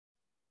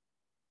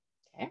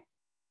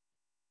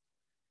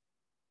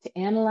to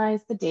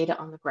analyze the data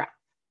on the graph.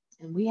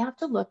 And we have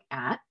to look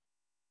at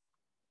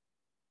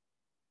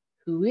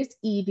who is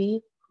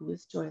Evie, who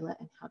is Joyla,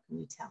 and how can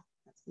we tell?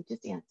 That's what we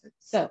just answered.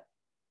 So,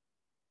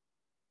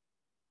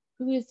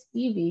 who is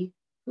Evie,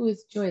 who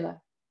is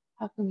Joyla?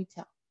 How can we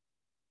tell?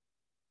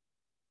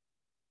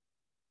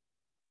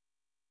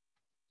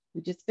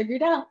 We just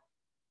figured out.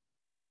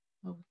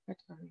 Oh, we forgot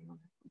to put her name on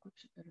that.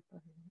 She better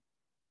put her name.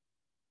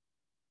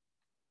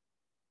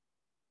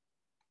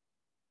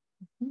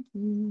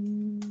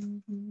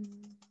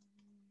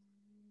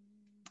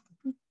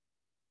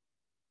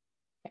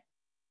 Okay,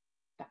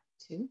 back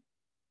to.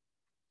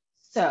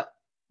 So,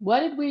 what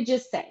did we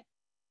just say?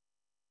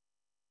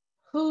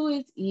 Who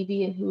is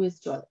Evie and who is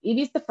Joyla?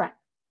 Evie's the friend,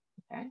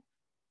 okay?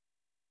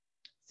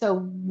 So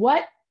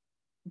what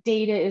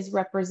data is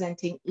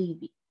representing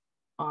Evie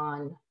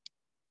on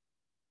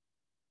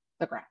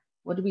the graph?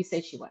 What did we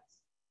say she was?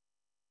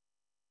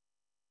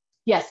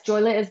 Yes,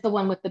 Joyla is the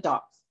one with the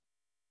dogs.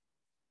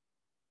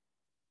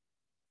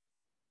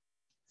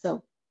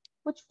 So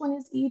which one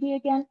is Evie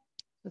again?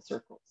 The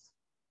circles.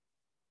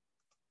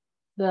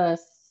 The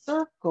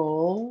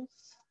circles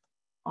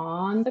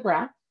on the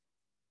graph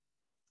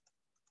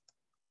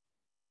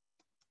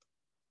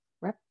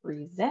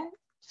represent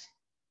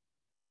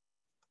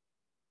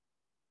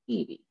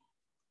Evie.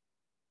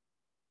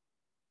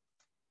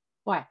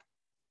 Why?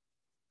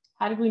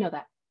 How did we know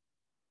that?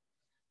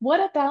 What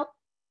about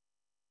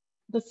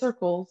the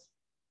circles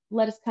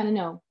let us kind of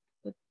know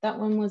that that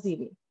one was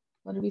Evie?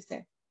 What did we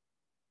say?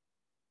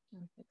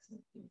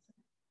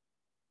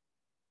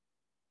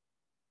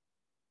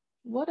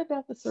 What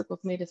about the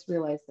circles made us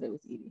realize that it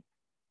was Evie?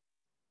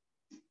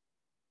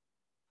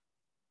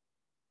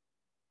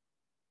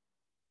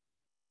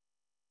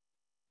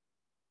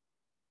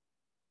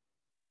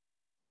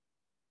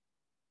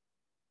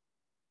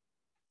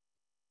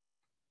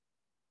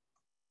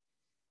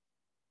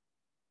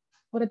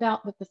 What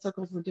about what the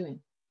circles were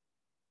doing?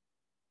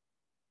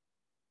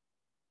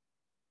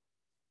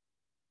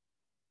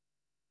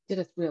 Did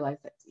us realize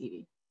that's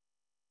Evie?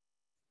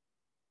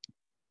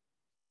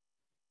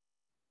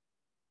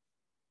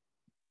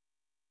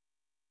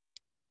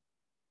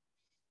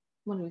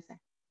 What do we say?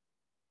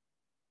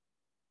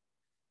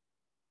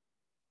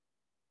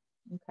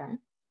 Okay,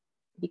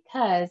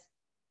 because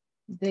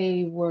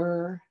they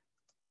were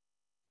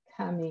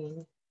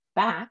coming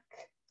back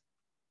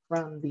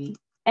from the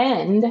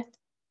end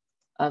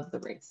of the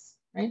race,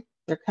 right?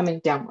 They're coming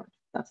downward.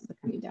 That's what the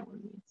coming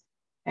downward means,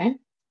 okay?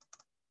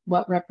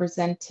 What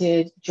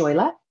represented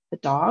Joyla? The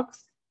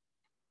dogs.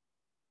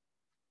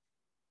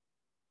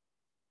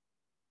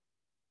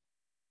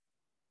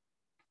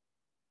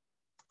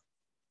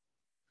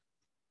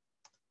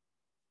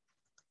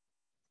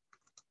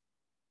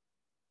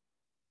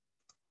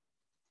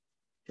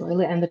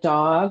 Joyla and the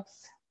dogs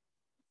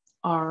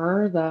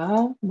are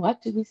the,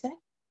 what did we say?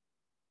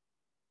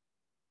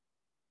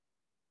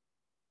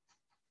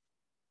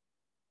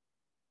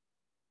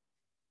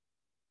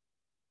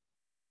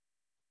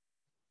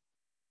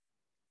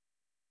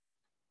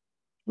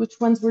 Which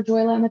ones were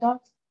Joyla and the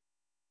dogs?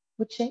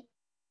 Which shape?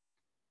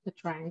 The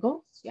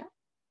triangles, yeah.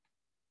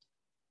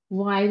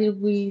 Why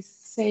did we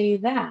say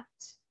that?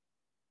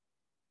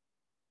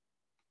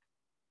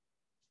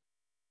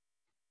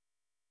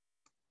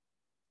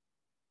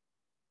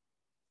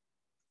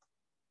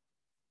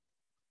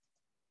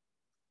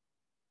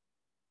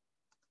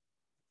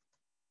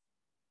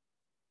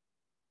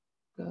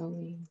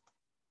 Going,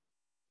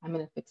 I'm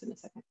gonna fix it in a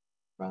second.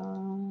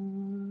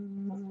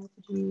 From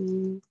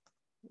the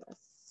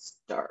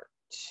start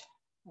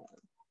of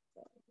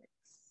the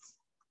race.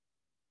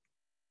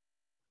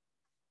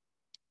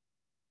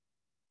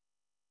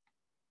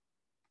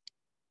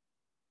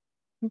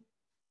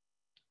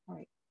 All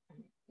right,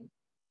 I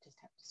just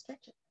have to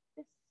stretch it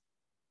like this.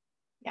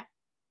 Yeah,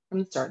 from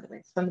the start of the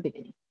race, from the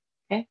beginning,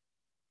 okay?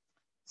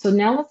 So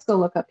now let's go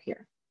look up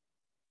here.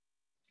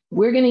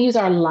 We're gonna use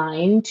our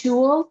line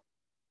tool,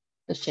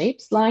 the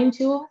shapes line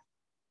tool,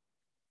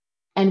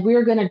 and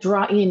we're gonna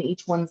draw in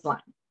each one's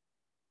line.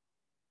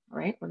 All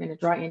right, we're gonna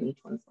draw in each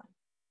one's line.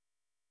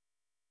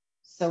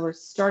 So we're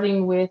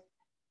starting with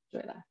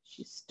Joyla.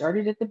 She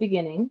started at the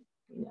beginning,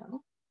 you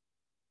know,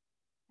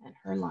 and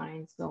her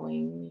line's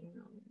going, you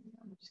know,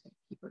 I'm just gonna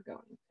keep her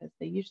going because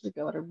they usually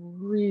go at a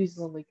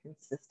reasonably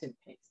consistent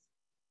pace.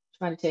 She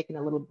might have taken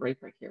a little break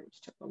right here,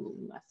 which took a little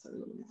less or a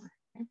little more,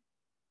 okay?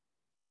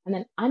 And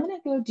then I'm gonna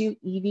go do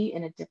Evie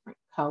in a different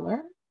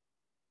color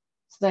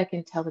so that I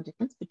can tell the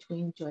difference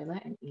between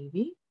Joyla and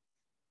Evie.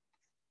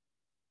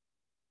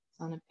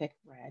 So I'm gonna pick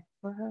red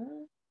for her.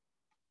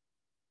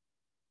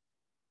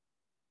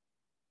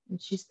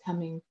 And she's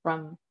coming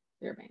from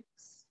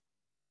Fairbanks.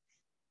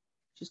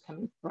 She's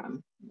coming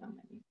from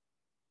Nomani.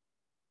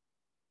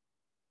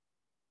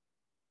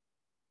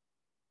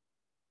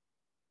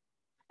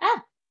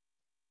 Ah,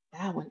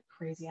 that went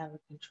crazy out of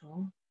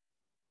control.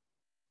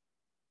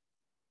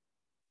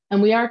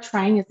 And we are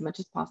trying as much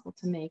as possible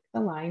to make the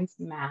lines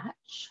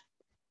match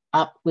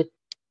up with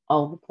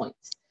all the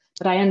points.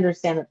 But I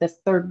understand that this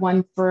third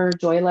one for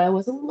Joyla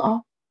was a little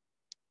off.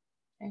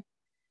 Okay.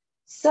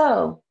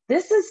 So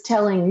this is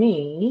telling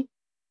me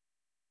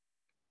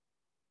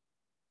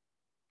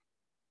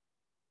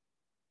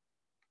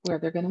where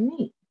they're going to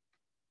meet.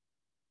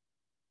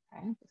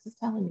 Okay, this is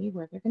telling me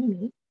where they're going to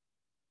meet.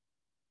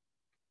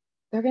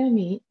 They're going to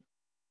meet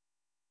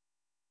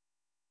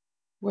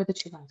where the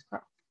two lines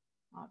cross.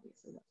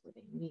 Obviously, that's where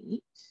they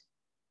meet.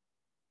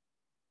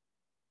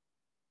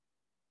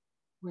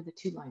 Where the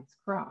two lines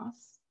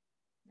cross,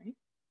 right?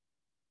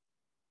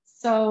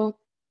 So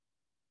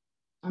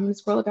I'm going to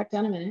scroll it back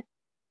down a minute.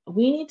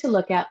 We need to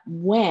look at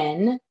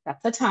when,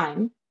 that's the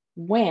time,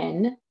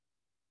 when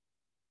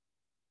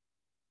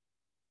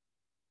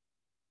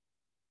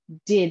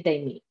did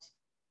they meet?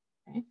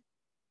 Okay.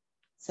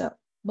 So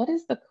what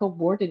is the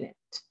coordinate?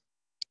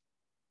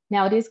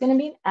 Now it is going to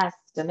be an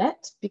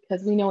estimate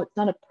because we know it's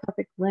not a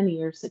perfect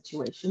linear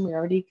situation. We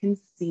already can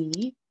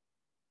see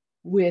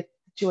with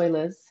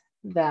Joyla's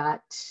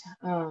that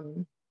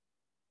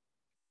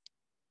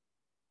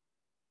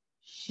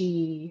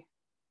she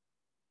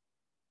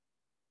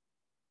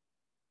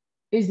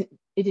it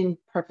isn't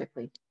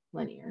perfectly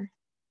linear.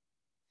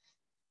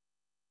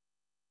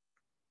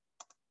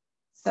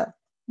 So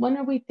when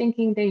are we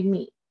thinking they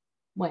meet?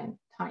 When?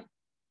 Time.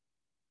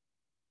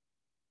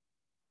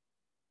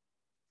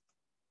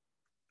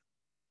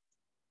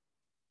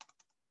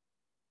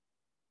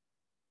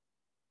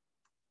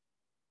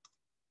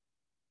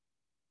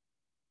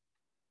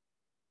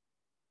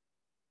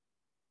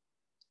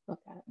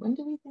 Look at it. When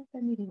do we think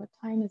they're meeting? What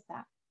time is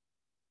that?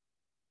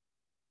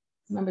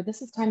 Remember,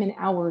 this is time in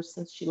hours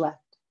since she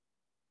left.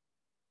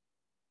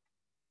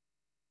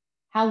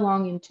 How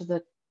long into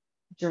the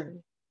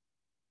journey?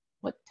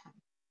 What time?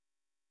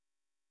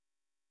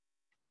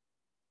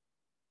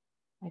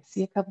 I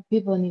see a couple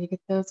people. I need to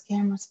get those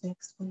cameras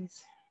fixed,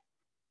 please.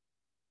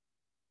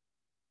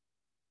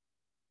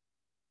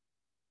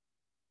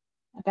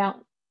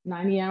 About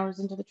 90 hours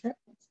into the trip.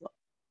 Let's look.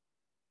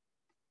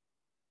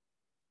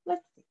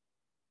 Let's see.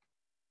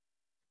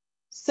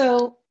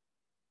 So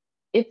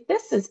if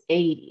this is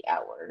 80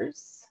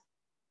 hours,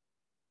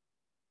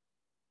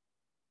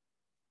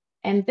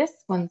 and this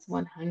one's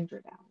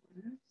 100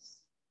 hours,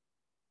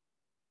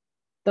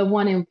 the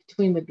one in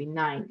between would be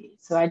 90.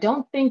 So I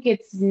don't think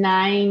it's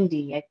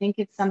 90. I think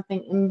it's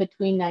something in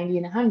between 90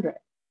 and 100.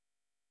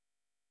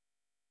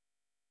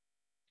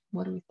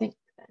 What do we think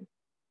then?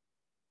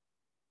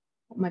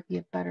 What might be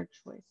a better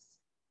choice?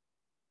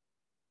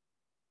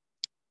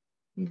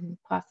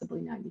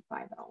 Possibly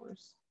 95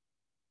 hours.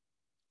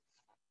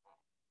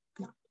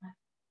 Not less.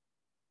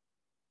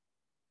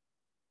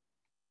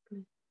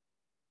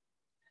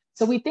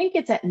 So we think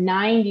it's at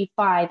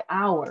 95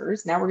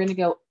 hours. Now we're going to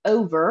go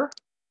over.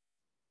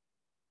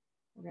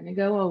 We're going to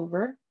go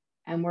over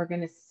and we're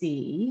going to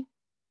see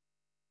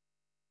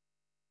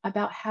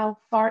about how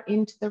far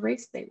into the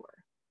race they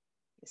were.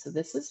 Okay, so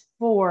this is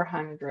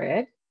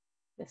 400,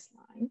 this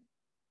line.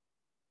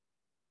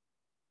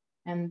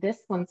 And this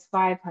one's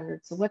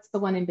 500. So what's the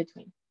one in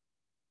between?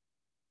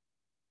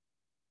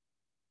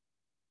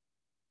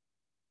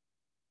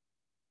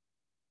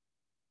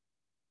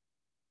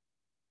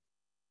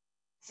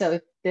 So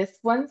if this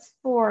one's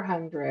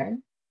 400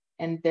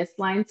 and this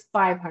line's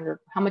 500,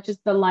 how much is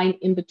the line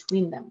in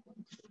between them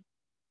going to be?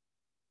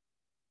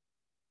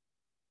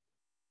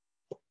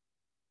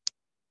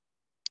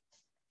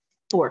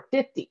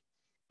 450.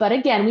 But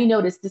again, we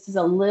notice this is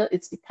a little,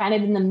 it's kind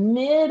of in the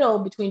middle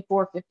between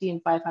 450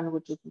 and 500,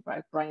 which is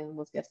why Brian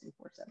was guessing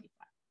 475.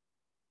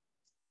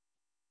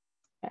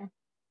 Okay.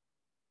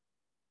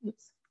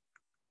 Oops.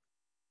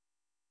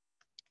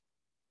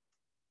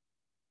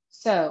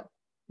 So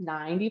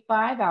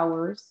 95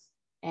 hours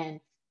and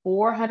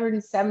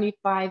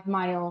 475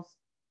 miles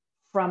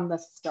from the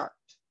start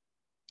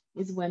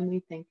is when we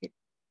think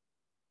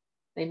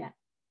they met.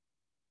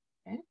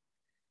 Okay.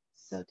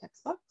 So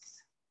text box.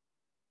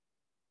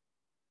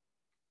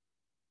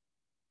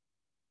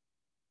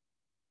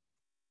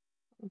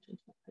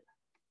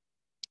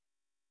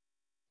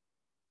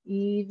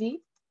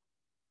 Evie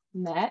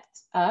met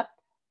up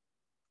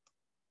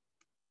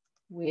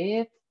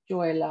with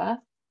Joyla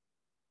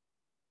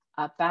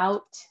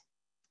about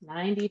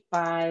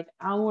 95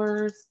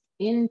 hours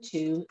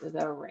into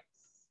the race,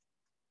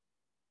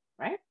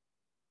 right?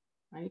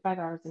 95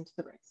 hours into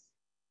the race.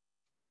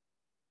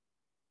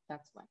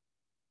 That's when.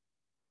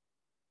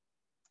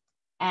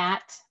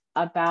 At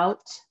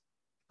about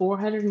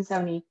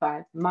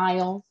 475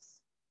 miles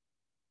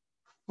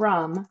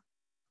from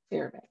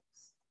Fairbanks.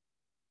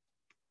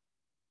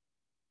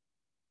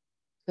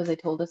 Because they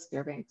told us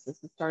Fairbanks is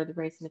the start of the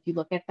race. And if you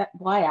look at that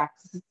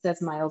y-axis, it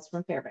says miles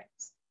from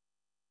Fairbanks.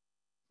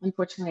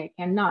 Unfortunately, I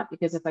cannot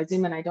because if I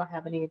zoom in, I don't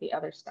have any of the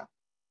other stuff.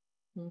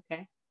 Okay,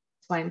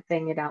 that's why I'm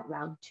saying it out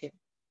loud too.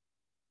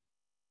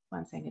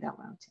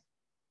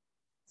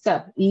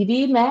 So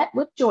Evie met up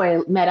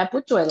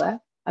with Joyla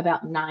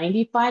about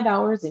 95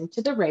 hours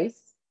into the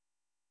race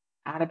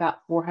at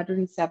about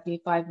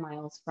 475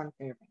 miles from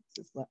Fairbanks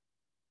is what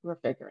we're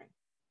figuring.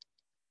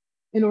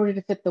 In order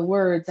to fit the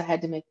words, I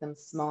had to make them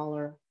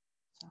smaller.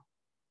 So.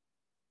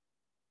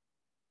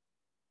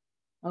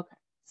 Okay,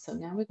 So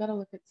now we got to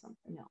look at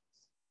something else.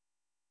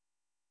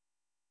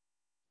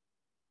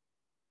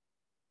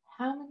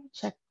 How many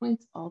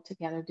checkpoints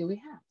altogether do we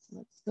have? So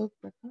let's go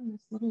click on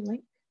this little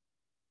link.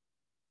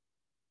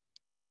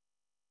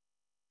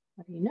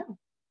 What do you know?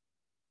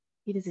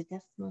 It is a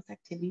decimals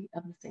activity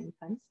of the same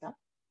kind of stuff.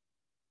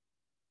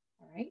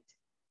 All right.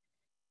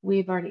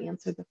 We've already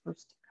answered the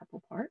first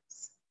couple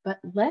parts, but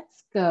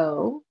let's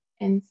go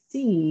and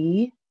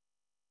see.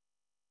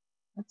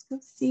 Let's go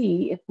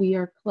see if we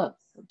are close.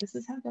 So this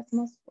is how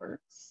decimals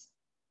works.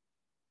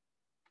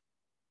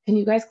 Can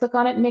you guys click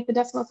on it and make the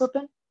decimals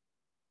open?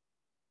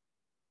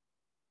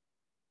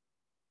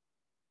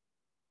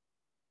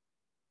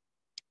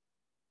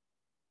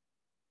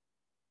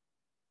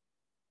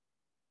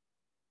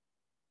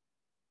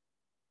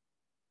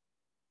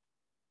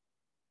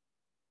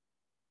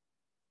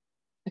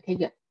 Okay,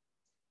 good.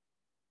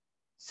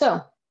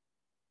 So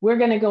we're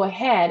going to go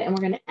ahead and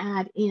we're going to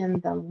add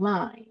in the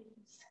lines.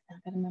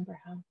 I've got to remember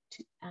how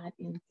to add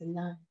in the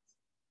lines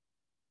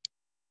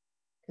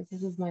because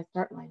this is my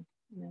start line.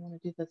 And I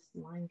want to do this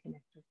line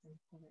connector thing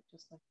for it,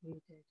 just like we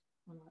did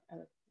on our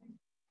other thing.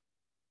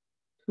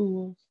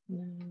 Tools,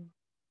 no.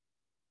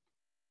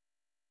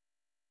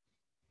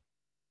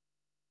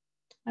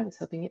 I was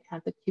hoping it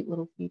had the cute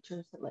little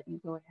features that let you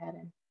go ahead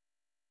and,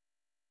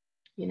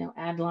 you know,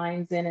 add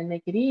lines in and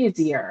make it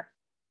easier.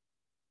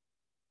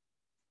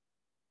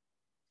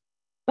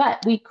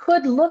 But we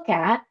could look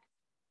at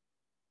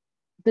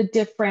the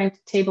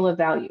different table of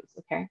values,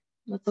 okay?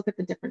 Let's look at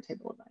the different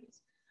table of values.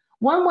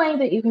 One way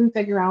that you can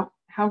figure out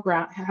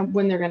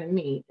when they're going to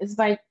meet is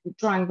by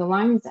drawing the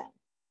lines in.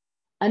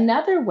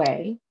 Another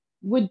way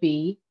would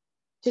be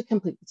to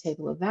complete the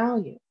table of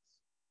values.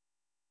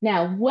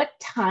 Now, what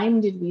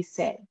time did we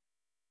say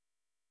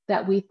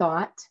that we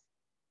thought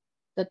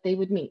that they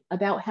would meet?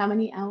 About how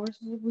many hours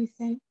would we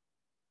say?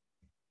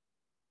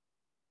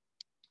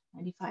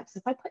 95. So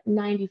if I put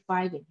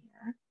 95 in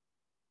here,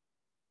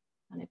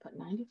 and I put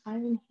 95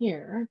 in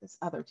here, this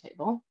other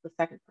table, the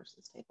second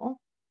person's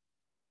table,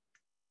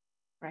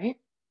 right?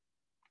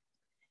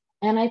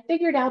 And I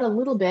figured out a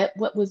little bit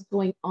what was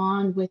going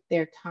on with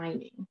their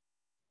timing.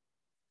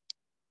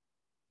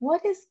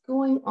 What is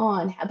going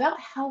on? About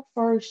how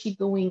far is she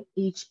going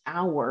each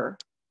hour,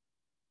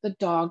 the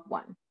dog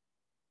one?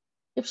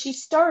 If she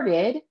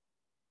started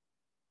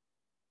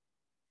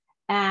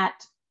at,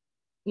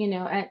 you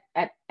know,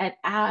 at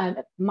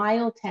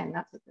mile 10,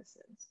 that's what this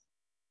is.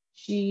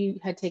 She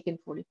had taken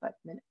 45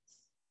 minutes.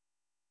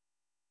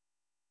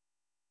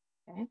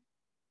 Okay.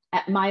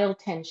 At mile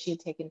 10, she had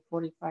taken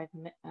 45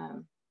 minutes.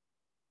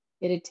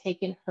 It had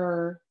taken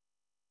her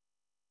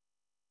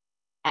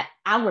at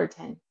hour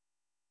 10.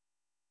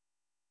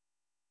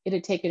 It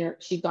had taken her,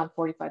 she'd gone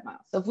 45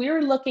 miles. So if we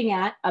were looking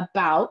at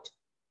about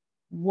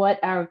what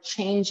our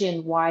change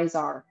in Y's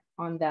are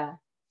on the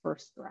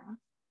first graph,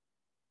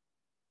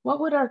 what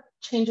would our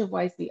change of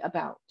Y's be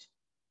about?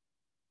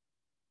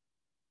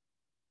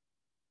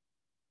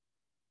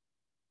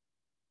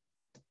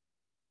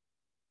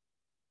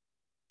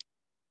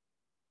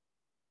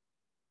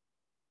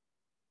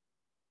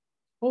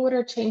 What would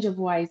our change of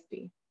Y's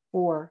be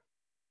for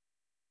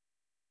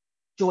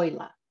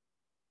Joyla?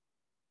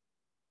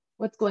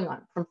 What's going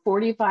on? From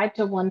 45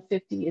 to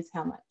 150 is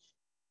how much?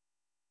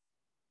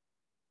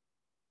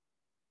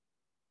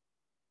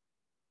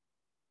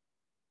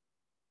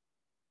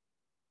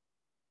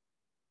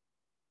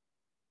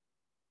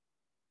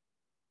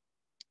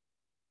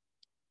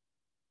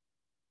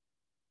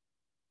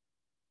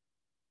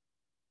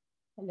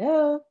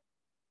 Hello?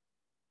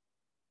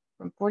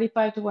 From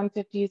 45 to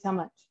 150 is how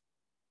much?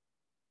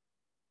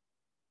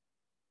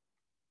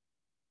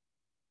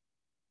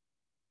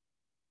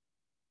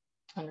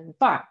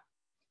 $105.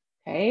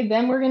 Okay,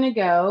 then we're going to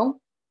go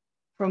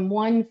from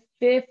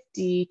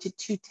 150 to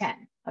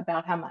 210.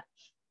 About how much?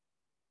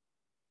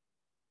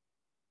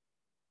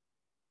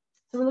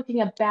 So we're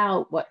looking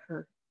about what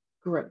her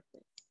growth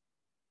is.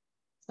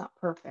 It's not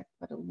perfect,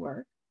 but it'll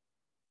work.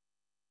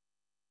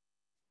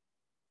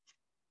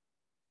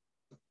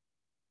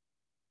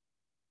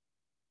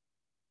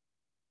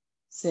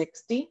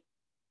 60.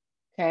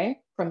 Okay,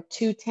 from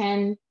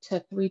 210 to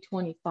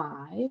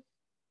 325.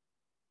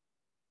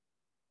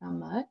 How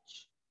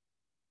much?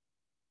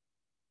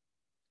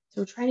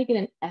 So we're trying to get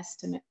an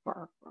estimate for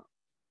our growth.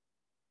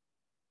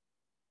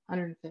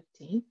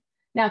 115.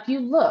 Now, if you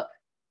look,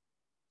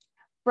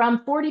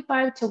 from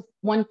 45 to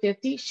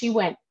 150, she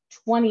went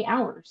 20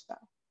 hours though.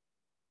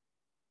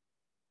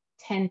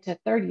 10 to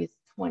 30 is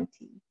 20,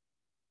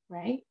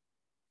 right?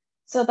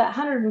 So that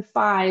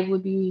 105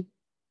 would be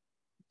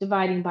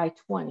dividing by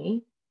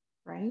 20,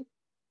 right?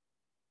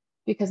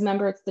 Because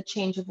remember, it's the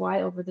change of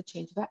Y over the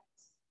change of X.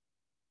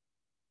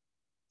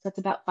 So that's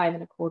about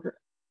 5.25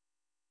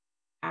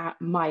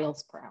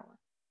 miles per hour.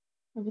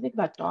 If you think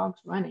about dogs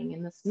running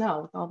in the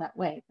snow with all that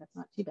weight, that's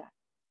not too bad.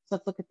 So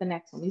let's look at the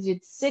next one. We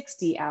did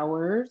 60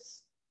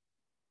 hours,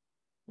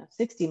 no,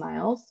 60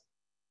 miles.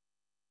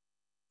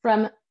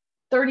 From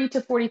 30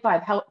 to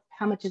 45, how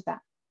much is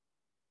that?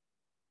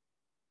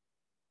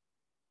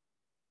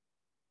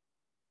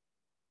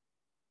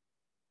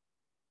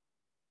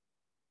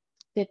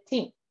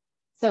 15.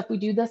 So if we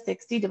do the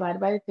 60 divided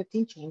by the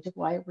 15 change of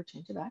y over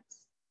change of x,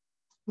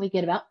 we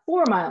get about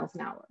 4 miles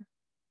an hour,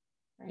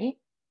 right?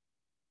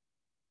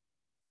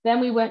 Then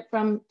we went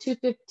from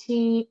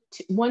 215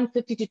 to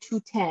 150 to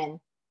 210.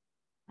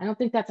 I don't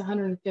think that's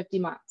 150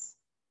 miles.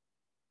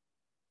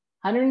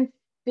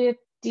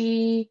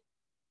 150,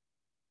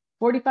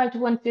 45 to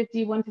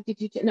 150, 150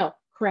 to 210. No,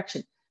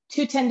 correction.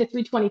 210 to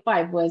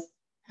 325 was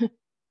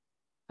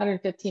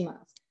 115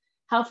 miles.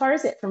 How far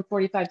is it from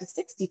 45 to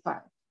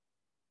 65?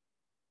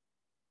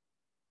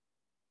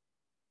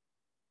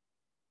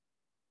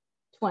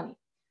 20.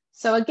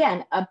 So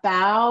again,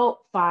 about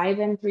 5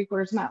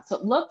 3/4 miles. So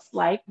it looks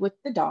like with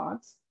the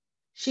dogs,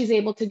 she's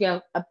able to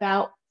go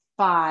about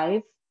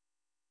 5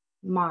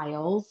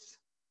 miles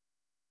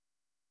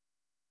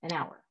an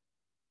hour.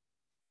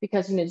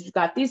 Because you know, you've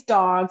got these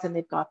dogs and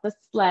they've got the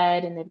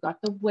sled and they've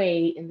got the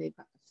weight and they've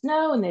got the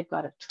snow and they've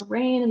got a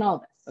terrain and all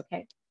this,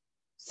 okay?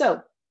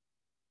 So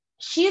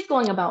she's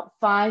going about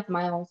 5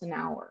 miles an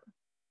hour.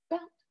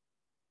 About,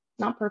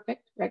 not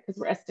perfect, right? Because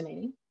we're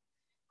estimating.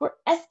 We're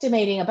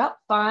estimating about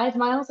 5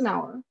 miles an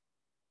hour.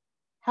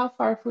 How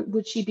far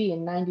would she be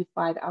in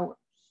 95 hours?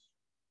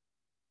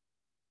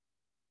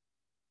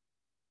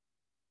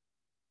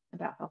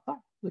 About how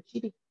far would she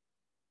be?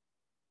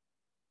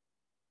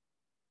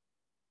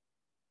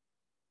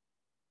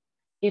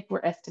 If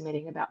we're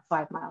estimating about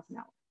 5 miles an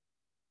hour.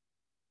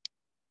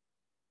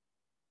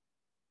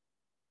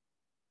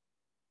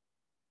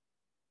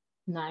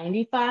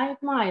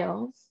 $95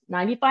 miles,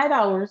 95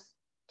 hours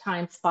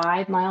times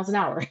 5 miles an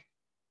hour.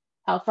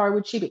 How far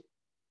would she be?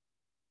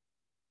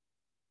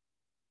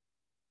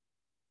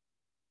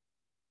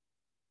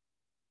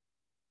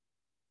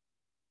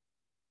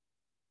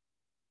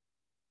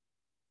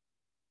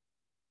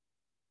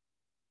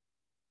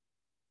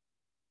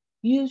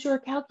 Use your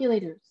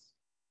calculators.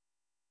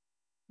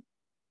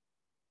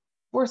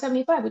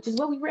 475, which is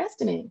what we were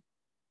estimating.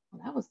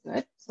 Well, that was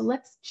good. So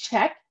let's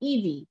check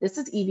EV. This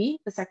is EV.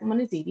 The second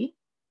one is EV.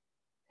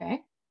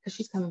 Okay, because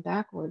she's coming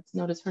backwards.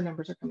 Notice her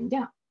numbers are coming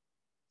down.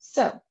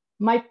 So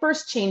my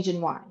first change in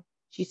Y.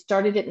 She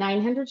started at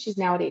 900. She's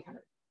now at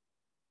 800.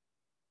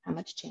 How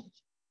much change?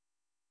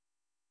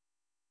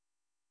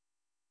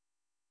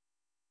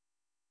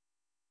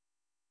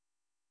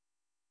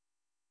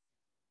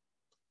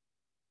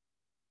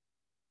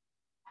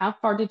 How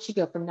far did she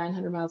go from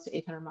 900 miles to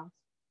 800 miles?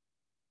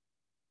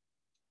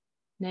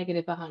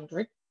 Negative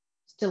 100.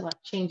 Still a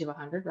change of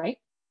 100, right?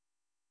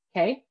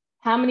 Okay.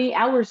 How many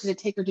hours did it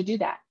take her to do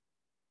that?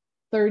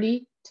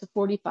 30 to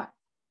 45.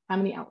 How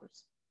many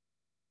hours?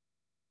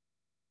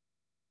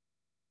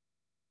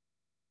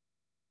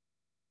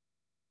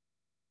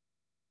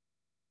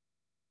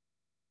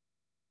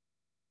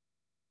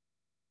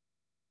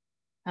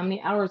 How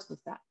many hours was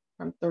that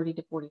from 30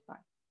 to 45?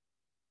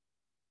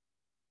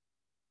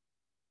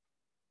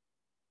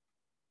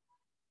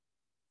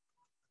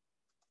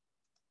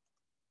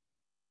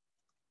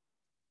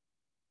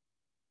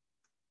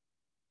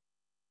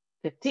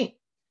 $15.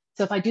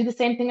 So if I do the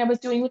same thing I was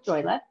doing with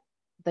Joylet,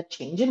 the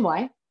change in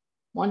Y,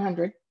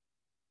 100,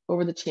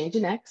 over the change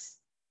in X,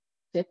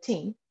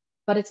 15,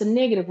 but it's a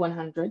negative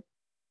 100.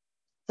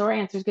 So our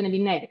answer is going to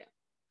be negative.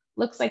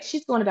 Looks like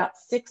she's going about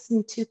 6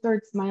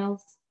 2/3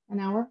 miles an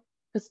hour.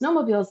 Because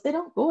snowmobiles, they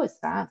don't go as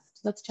fast.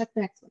 Let's check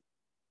the next one.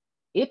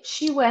 If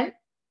she went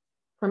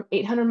from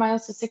 800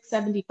 miles to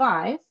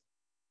 675, so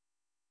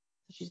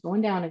she's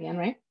going down again,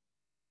 right?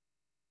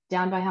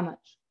 Down by how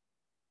much?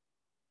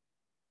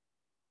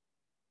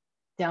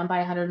 Down by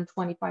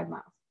 125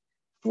 miles.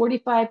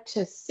 45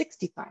 to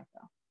 65,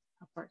 though.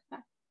 How far is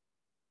that?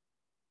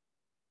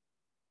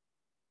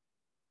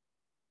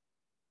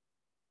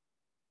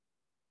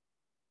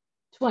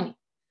 $20.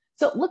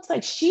 So it looks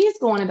like she's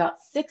going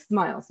about 6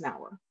 miles an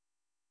hour.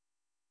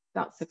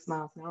 About 6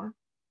 miles an hour.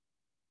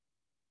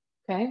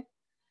 Okay.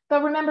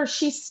 But remember,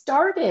 she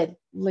started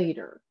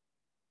later.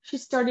 She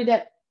started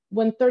at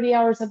when 30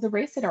 hours of the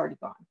race had already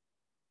gone.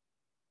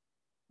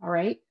 All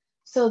right.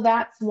 So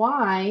that's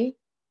why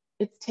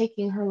it's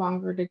taking her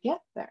longer to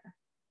get there.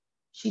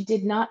 She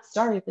did not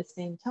start at the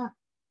same time.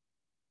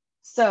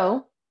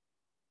 So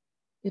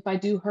if I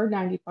do her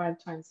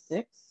 95 times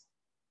 6,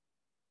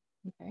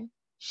 okay,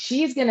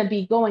 she's going to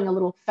be going a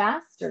little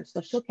faster.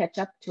 So she'll catch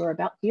up to her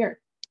about here.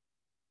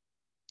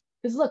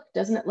 Because look,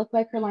 doesn't it look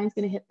like her line's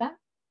going to hit that?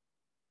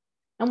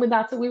 And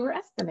that's what we were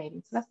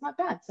estimating. So that's not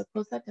bad. So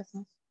close that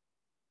decimal.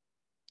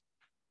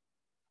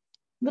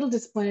 A little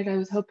disappointed. I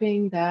was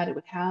hoping that it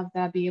would have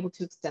that be able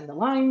to extend the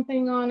line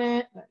thing on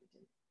it. But it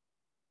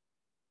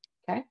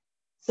didn't. Okay.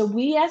 So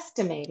we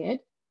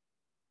estimated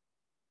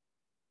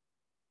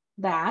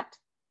that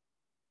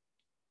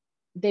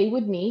they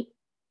would meet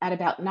at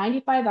about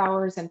 95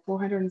 hours and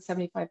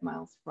 475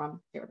 miles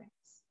from Fairbanks.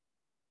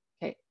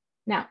 Okay.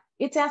 Now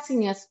it's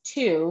asking us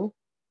to,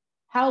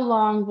 how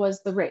long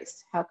was the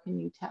race? How can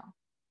you tell?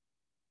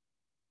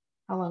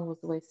 How long was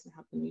the race and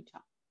how can you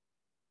tell?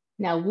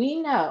 Now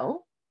we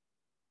know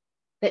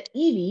that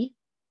Evie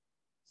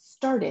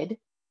started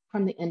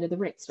from the end of the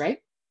race,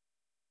 right?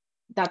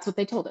 That's what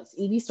they told us.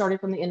 Evie started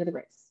from the end of the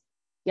race.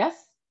 Yes?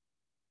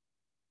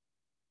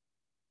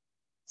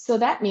 So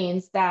that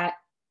means that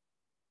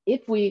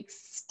if we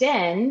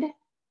extend,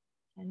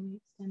 can we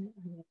extend it?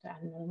 We have to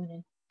add another one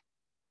in.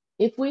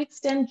 If we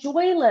extend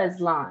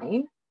Joyla's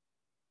line,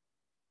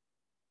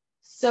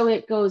 so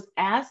it goes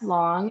as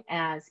long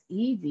as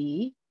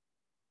EV,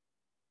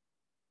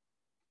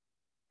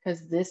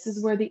 because this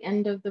is where the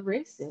end of the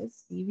race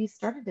is. EV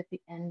started at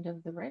the end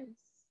of the race.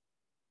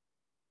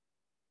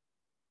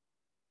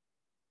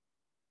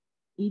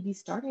 EV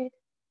started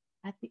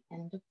at the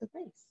end of the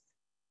race.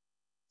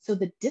 So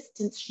the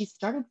distance she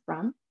started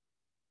from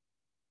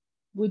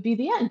would be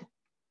the end.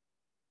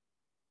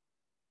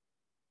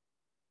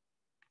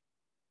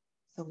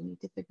 So we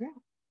need to figure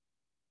out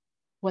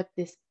what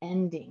this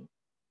ending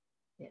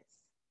is.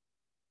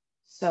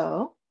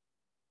 So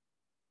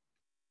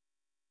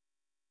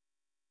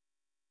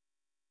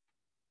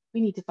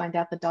we need to find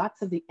out the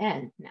dots of the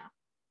end now.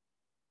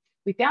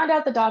 We found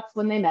out the dots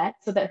when they met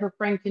so that her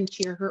friend can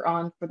cheer her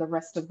on for the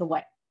rest of the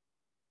way.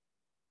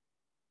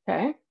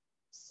 Okay,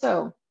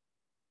 so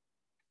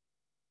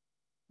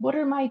what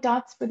are my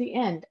dots for the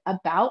end?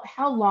 About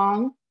how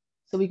long?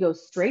 So we go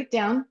straight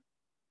down.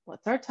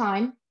 What's our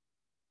time?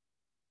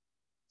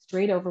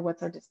 Straight over,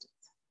 what's our distance?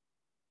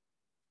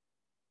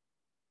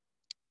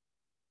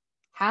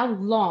 How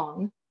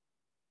long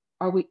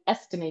are we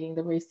estimating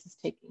the race is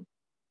taking?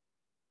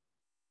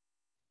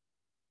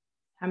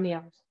 How many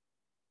hours?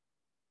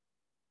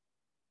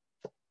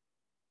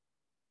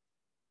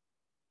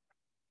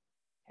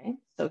 Okay,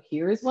 so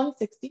here is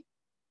 160.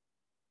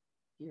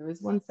 Here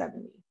is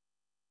 170.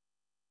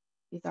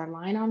 Is our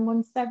line on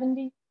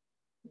 170?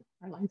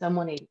 Our line's on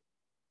 180.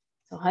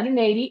 So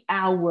 180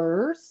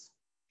 hours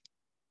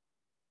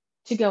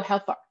to go how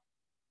far?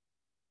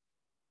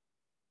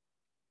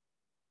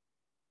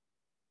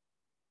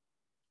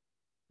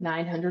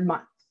 900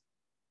 miles.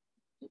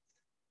 Oops,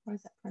 why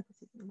is that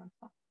parentheses in the wrong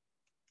spot?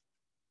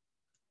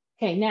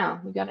 Okay,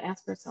 now we've got to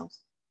ask ourselves.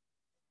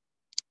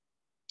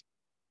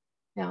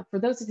 Now, for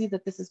those of you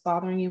that this is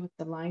bothering you with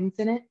the lines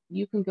in it,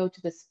 you can go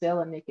to this fill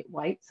and make it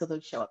white so they'll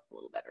show up a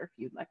little better if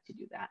you'd like to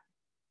do that.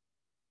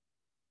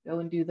 Go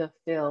and do the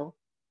fill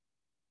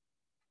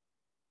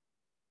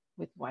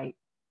with white.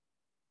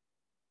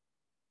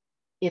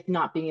 If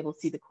not being able to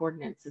see the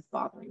coordinates is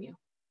bothering you,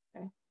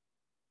 okay?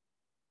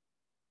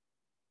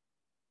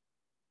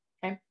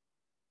 Okay.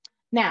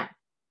 Now,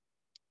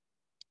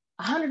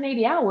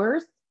 180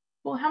 hours,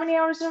 well, how many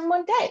hours in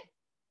one day?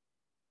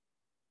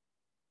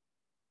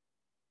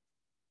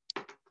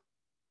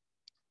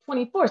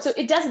 24, so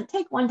it doesn't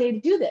take one day to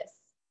do this.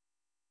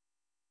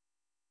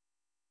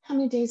 How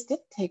many days did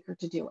it take her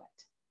to do it?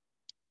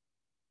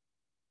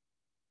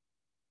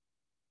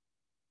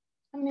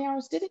 How many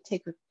hours did it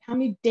take her? How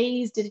many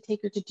days did it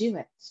take her to do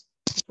it?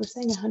 If we're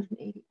saying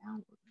 180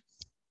 hours.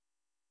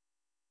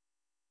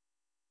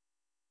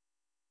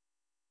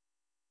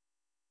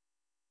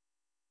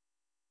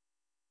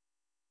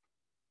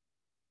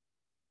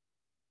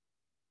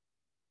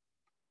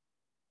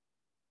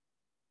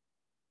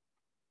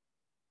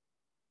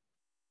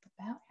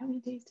 About how many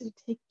days did it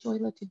take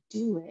Joyla to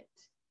do it?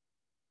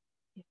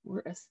 If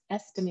we're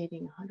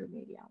estimating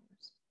 180 hours.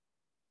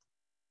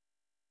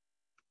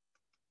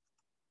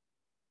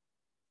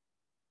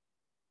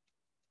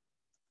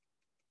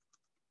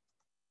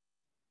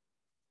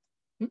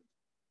 Hmm?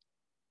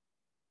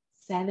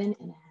 7.5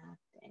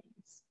 days.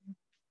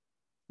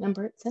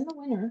 Remember, it's in the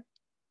winter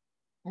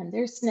and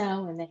there's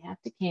snow and they have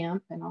to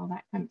camp and all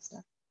that kind of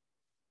stuff.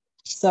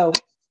 So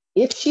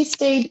if she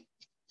stayed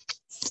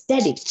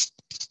steady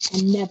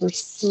and never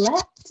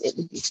slept, it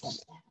would be 7.5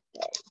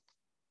 days.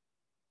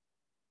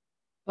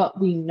 But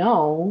we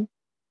know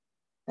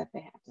that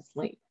they have to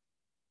sleep.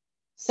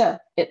 So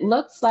it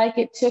looks like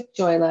it took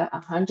Joyla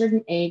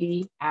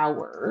 180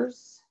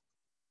 hours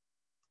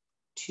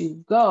to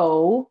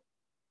go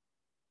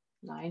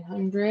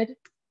 900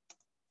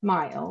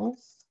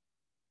 miles.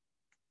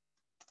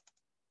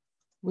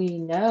 We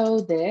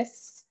know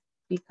this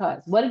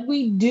because what did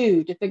we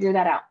do to figure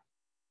that out?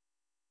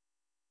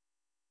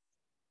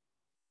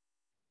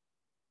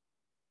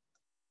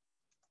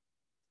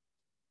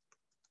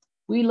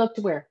 We looked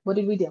where? What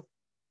did we do?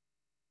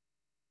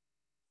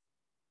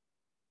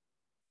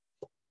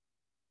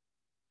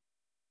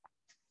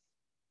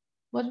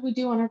 What did we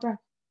do on our graph?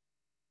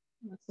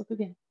 Let's look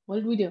again. What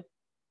did we do?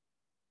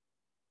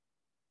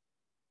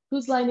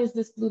 Whose line is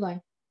this blue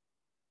line?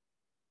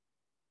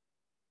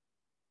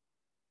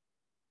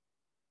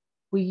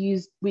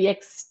 We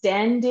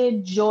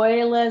extended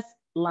Joyla's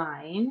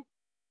line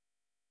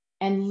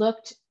and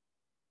looked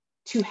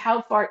to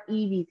how far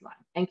Evie's line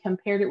and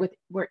compared it with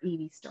where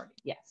Evie started.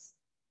 Yes.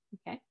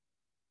 Okay.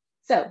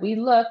 So we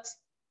looked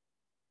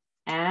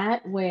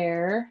at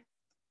where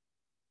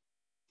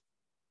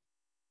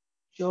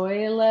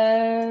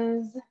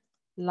Joyla's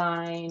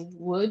line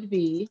would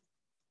be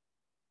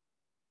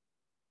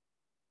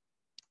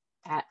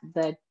at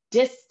the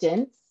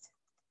distance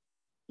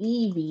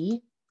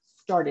Evie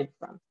started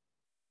from.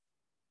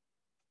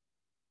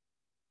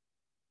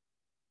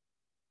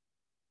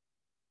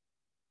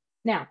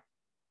 Now,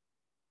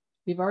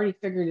 We've already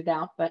figured it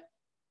out, but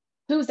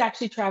who's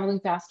actually traveling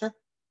faster?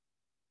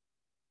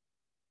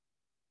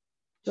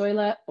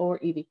 Joyla or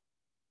Evie?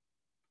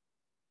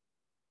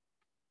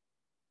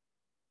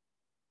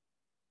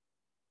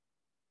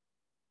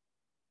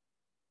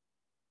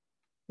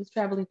 Who's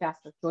traveling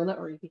faster, Joyla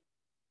or Evie?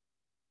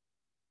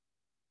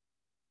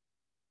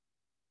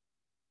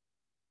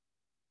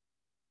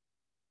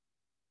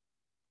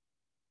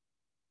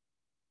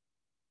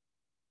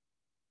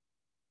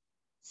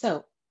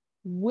 So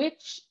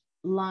which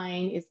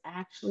line is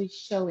actually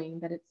showing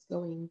that it's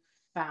going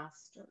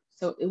faster?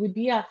 So it would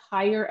be a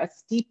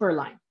steeper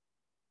line.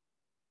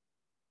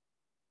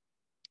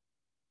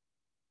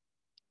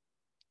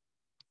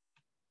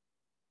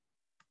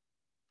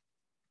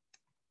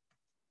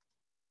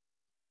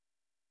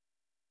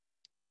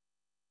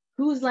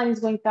 Whose line is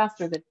going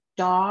faster, the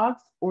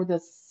dogs or the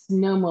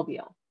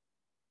snowmobile?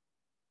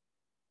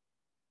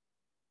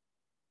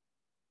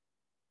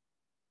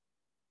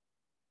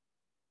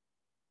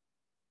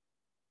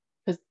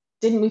 Because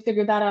didn't we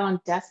figure that out on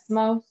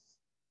Desmos?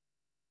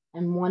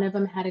 And one of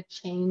them had a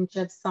change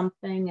of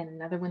something and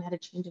another one had a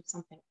change of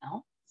something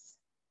else.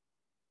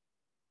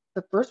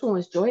 The first one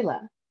was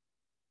Joyla.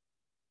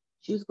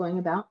 She was going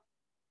about,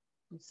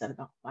 we said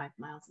about 5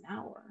 miles an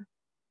hour.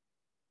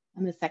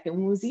 And the second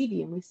one was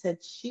Evie, and we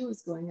said she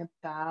was going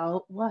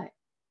about what?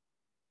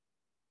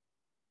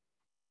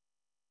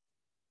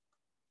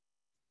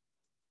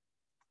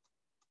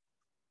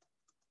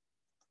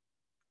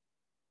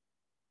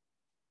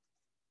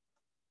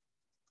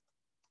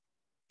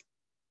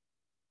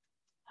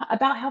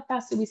 About how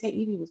fast did we say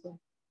Evie was going?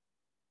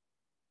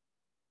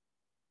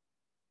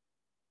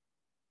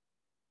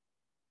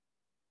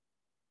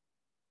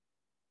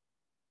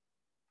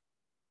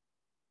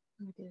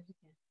 I did it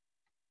again.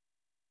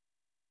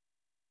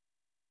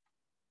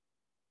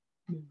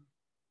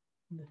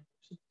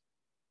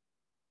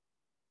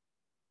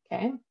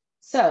 Okay,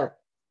 so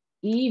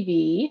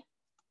Evie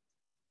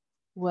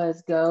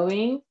was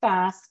going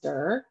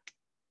faster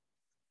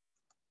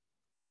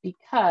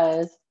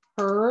because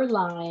her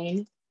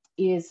line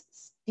is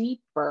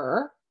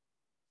steeper.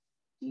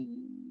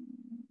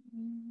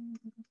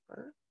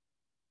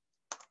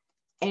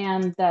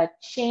 And the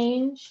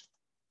change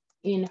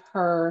in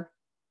her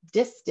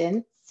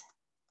distance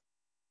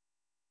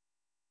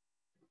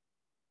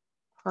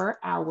per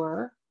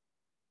hour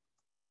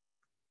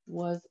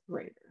was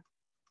greater.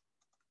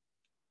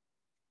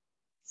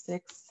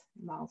 6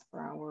 miles per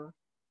hour.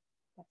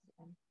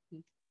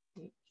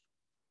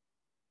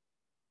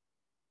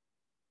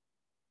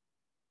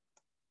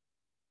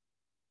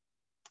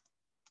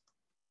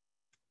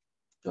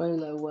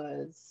 Joyla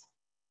was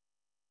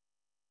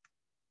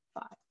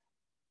 5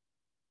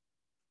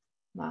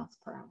 miles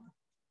per hour.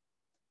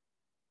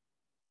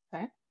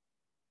 Okay,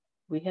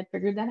 we had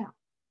figured that out.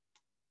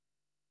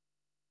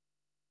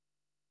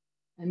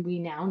 And we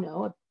now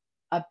know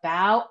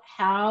about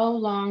how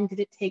long did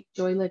it take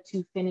Joyla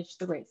to finish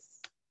the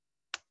race?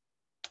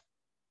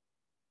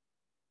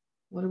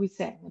 What do we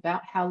say?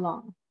 About how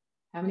long?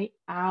 How many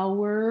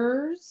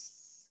hours?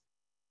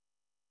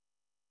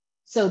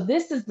 So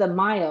this is the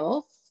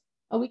miles.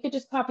 Oh, we could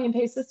just copy and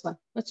paste this one.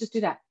 Let's just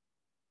do that.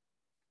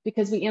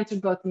 Because we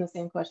answered both in the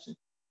same question.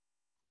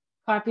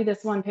 Copy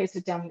this one, paste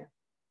it down here.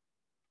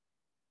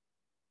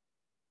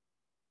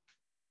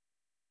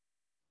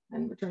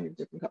 And return a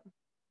different color.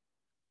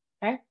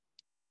 Okay?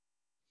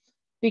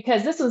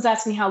 Because this was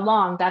asking how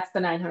long, that's the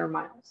 900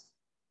 miles.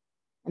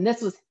 And this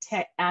was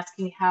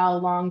asking how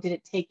long did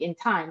it take in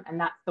time, and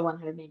that's the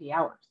 180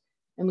 hours.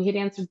 And we had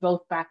answered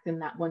both back in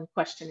that one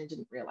question and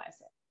didn't realize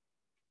it.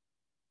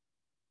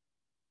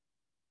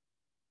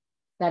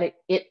 That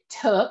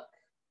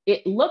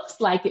it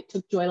looks like it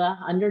took Joyla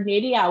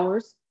 180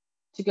 hours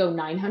to go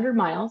 900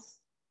 miles.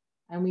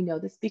 And we know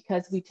this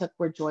because we took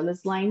where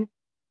Joyla's line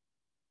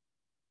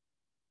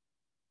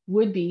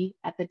would be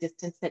at the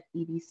distance that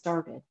Evie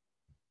started.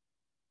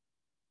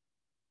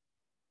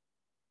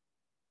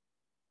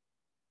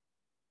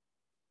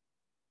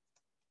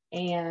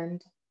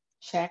 And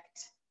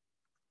checked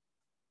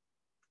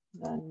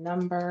the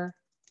number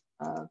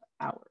of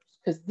hours.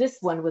 Because this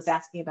one was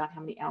asking about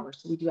how many hours.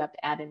 So we do have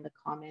to add in the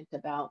comment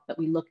about that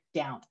we looked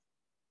down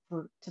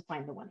to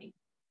find the 180.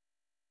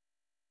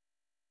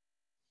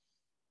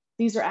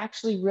 These are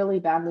actually really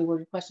badly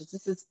worded questions.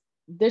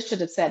 This should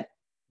have said,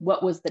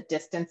 what was the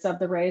distance of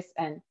the race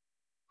and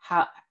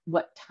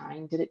what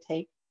time did it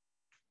take?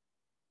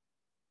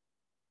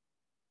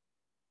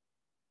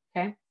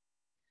 Okay,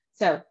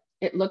 so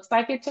it looks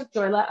like it took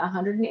Joyla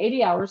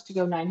 180 hours to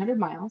go 900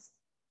 miles.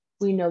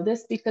 We know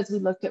this because we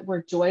looked at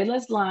where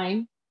Joyla's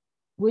line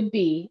would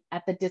be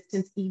at the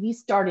distance Evie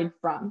started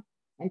from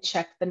and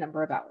checked the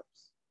number of hours.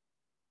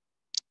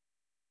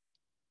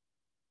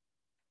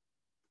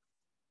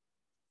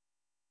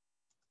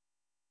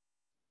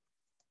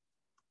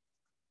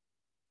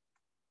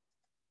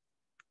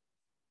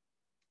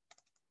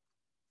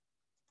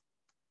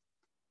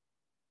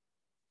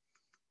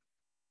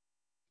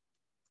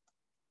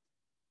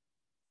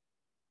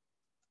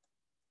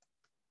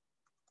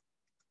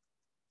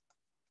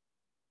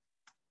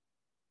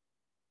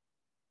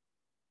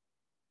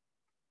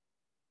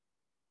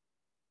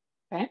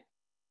 Okay.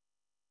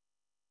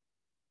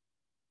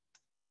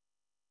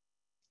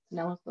 So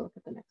now let's look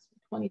at the next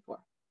one, 24.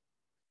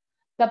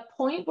 The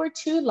point where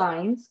two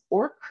lines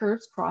or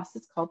curves cross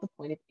is called the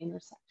point of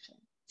intersection.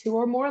 Two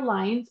or more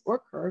lines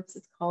or curves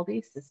is called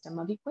a system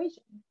of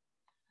equations.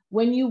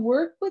 When you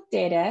work with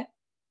data,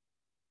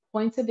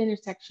 points of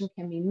intersection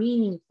can be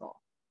meaningful,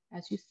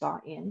 as you saw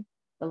in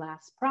the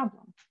last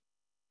problem.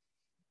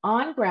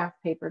 On graph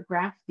paper,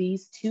 graph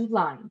these two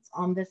lines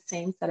on the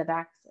same set of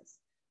axes.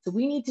 So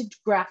we need to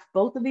graph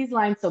both of these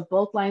lines so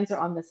both lines are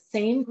on the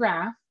same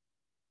graph,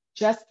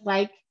 just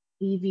like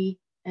Evie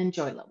and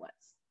Joyla was.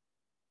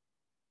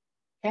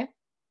 Okay?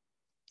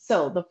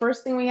 So the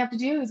first thing we have to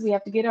do is we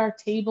have to get our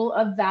table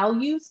of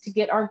values to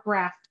get our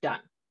graph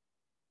done.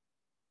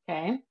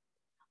 Okay?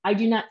 I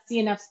do not see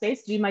enough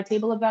space to do my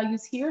table of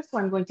values here, so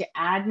I'm going to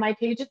add my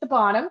page at the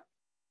bottom.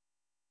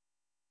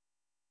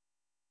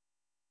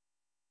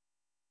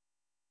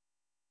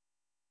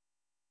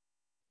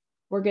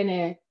 We're going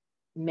to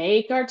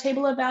make our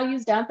table of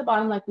values down at the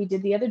bottom like we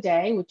did the other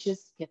day, which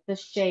is get the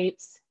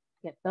shapes,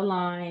 get the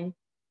line.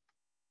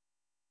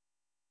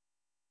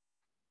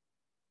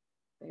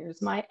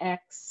 There's my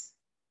X.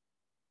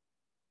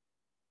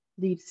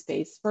 Leave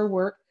space for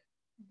work.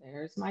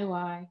 There's my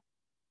Y.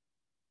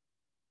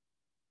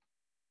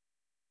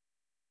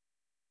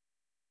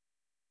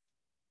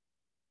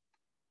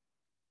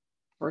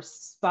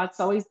 First spot's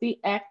always the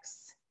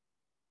X.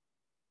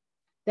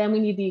 Then we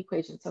need the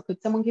equation. So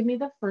could someone give me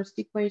the first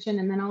equation,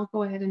 and then I'll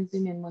go ahead and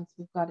zoom in once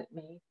we've got it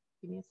made.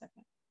 Give me a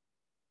second.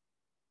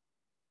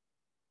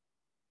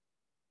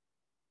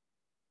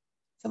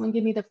 Someone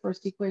give me the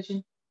first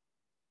equation.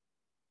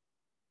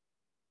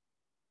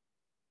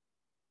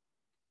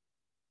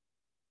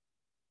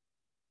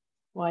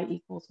 Y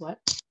equals what?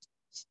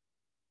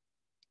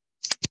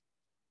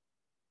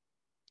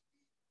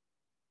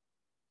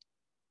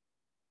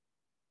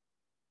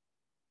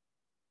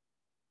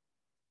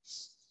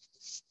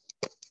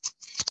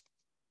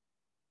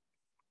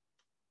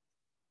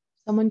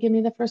 Someone give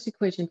me the first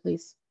equation,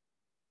 please.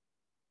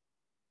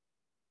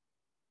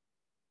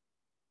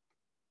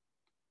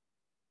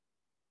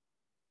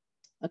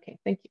 Okay,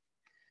 thank you.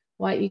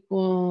 Y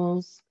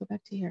equals, go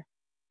back to here.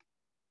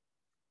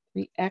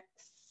 3x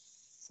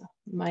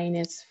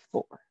minus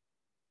 4.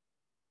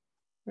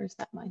 Where's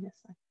that minus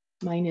sign?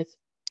 Minus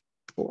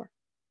 4.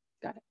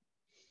 Got it.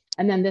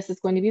 And then this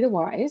is going to be the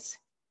y's.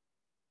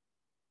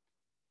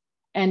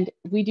 And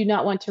we do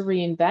not want to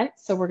reinvent,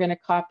 so we're going to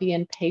copy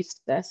and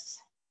paste this.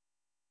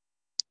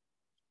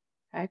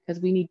 Okay,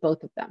 because we need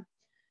both of them.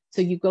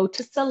 So you go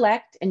to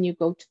select and you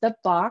go to the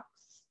box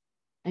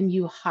and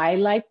you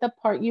highlight the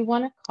part you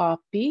want to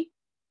copy.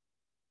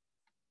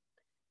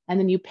 And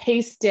then you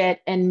paste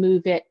it and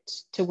move it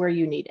to where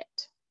you need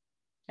it.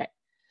 Okay.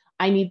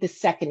 I need the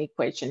second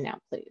equation now,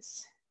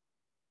 please.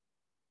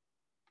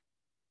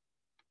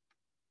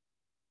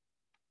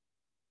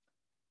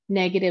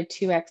 Negative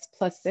 2x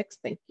plus 6,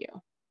 thank you.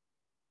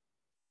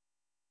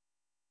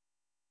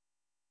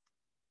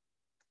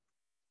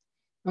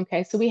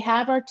 Okay, so we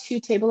have our two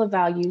table of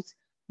values.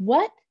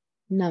 What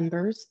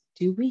numbers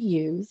do we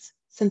use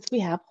since we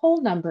have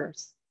whole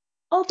numbers?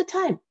 All the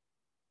time.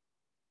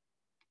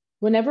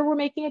 Whenever we're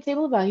making a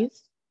table of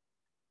values,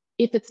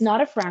 if it's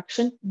not a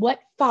fraction, what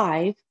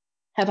 5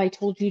 have I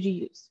told you to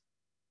use?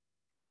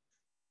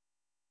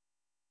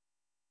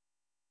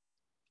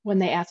 When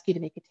they ask you to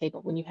make a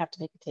table, when you have to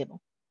make a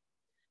table.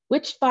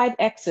 Which 5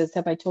 x's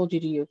have I told you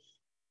to use?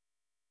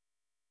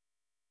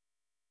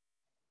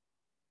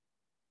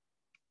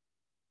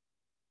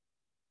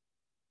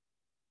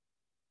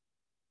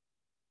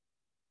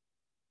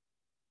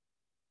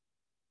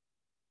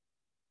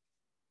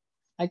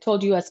 I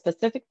told you a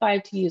specific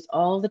 5 to use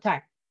all the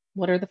time.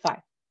 What are the 5?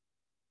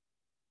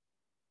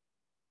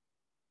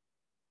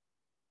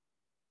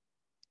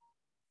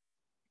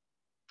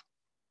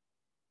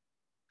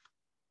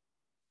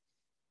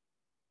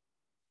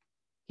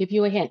 Give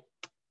you a hint.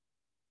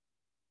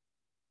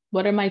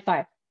 What are my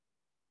 5?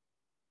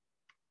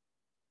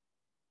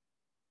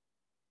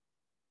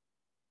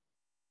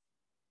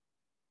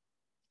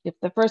 If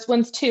the first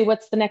one's 2,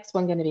 what's the next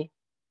one going to be?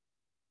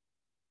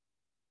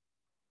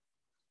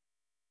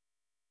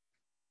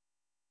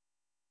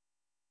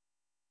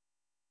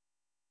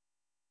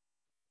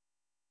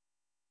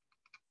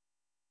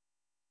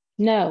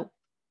 No.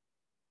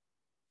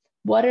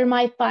 What are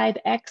my 5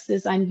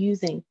 x's I'm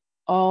using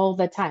all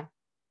the time?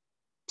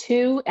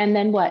 2 and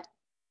then what?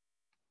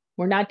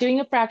 We're not doing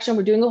a fraction,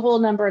 we're doing a whole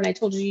number, and I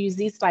told you to use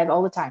these 5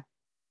 all the time.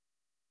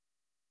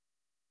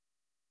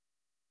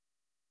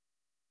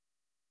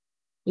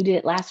 We did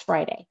it last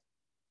Friday.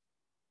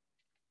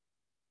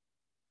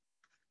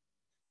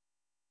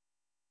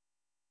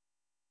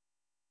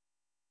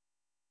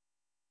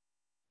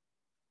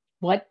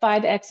 What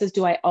 5 x's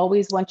do I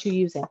always want you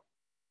using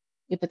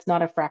if it's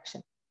not a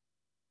fraction?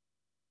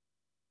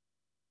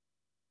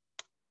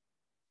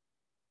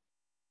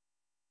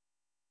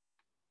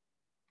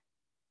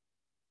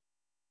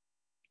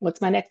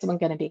 What's my next one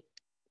going to be?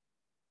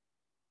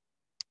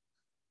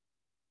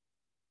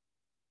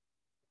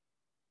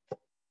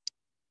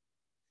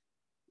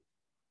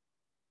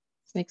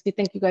 This makes me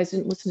think you guys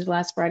didn't listen to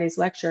last Friday's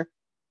lecture.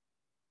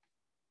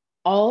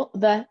 All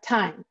the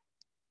time.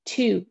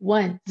 2,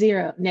 1,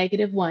 0,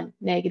 -1,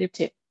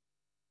 -2.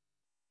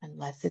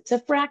 Unless it's a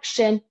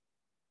fraction.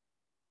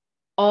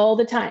 All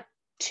the time.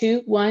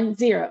 2, 1,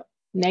 0,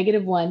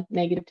 -1,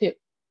 -2.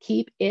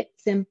 Keep it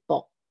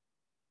simple.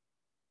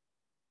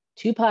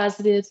 2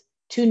 positives,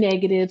 2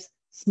 negatives,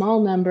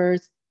 small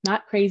numbers,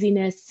 not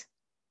craziness.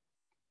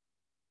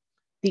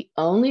 The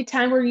only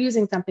time we're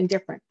using something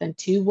different than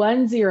 2,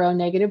 1, 0,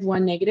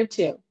 -1,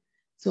 -2.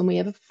 So when we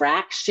have a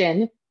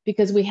fraction,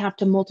 because we have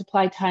to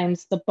multiply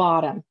times the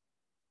bottom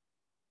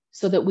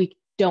so that we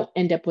don't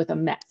end up with a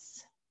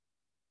mess.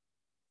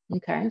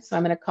 Okay, so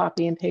I'm going to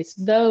copy and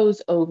paste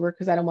those over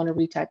because I don't want to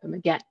retype them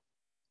again.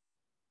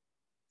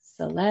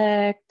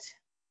 Select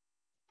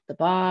the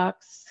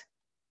box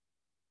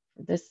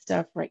for this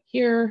stuff right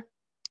here.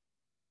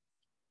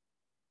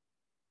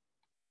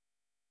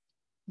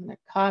 I'm going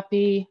to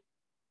copy,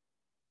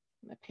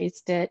 I'm going to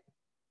paste it,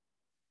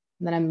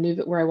 and then I'm going to move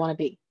it where I want to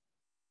be.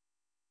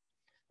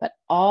 But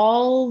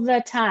all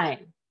the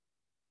time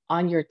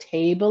on your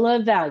table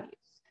of values,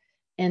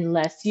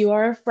 unless you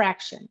are a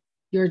fraction,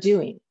 you're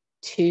doing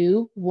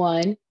 2,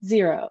 1,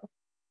 0,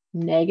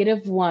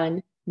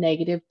 -1,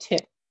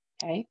 -2,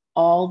 okay?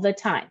 All the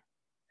time.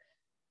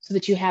 So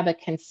that you have a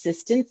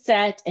consistent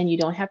set and you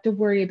don't have to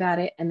worry about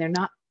it, and they're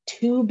not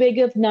too big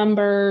of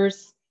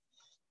numbers.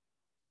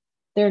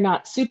 They're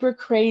not super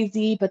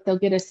crazy, but they'll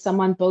get us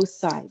some on both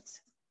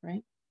sides,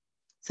 right?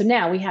 So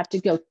now we have to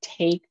go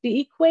take the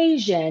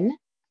equation,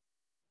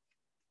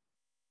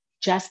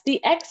 just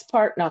the x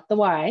part, not the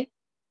y.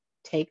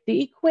 Take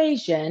the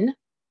equation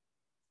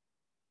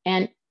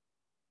and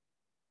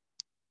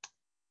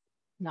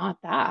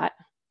not that.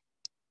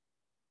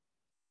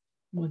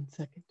 1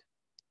 second.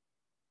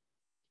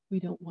 We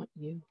don't want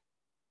you.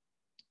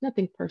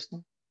 Nothing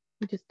personal.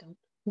 We just don't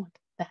want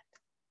that.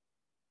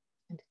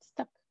 And it's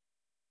stuck,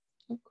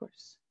 of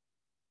course.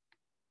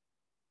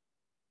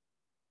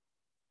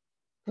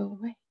 Go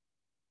away.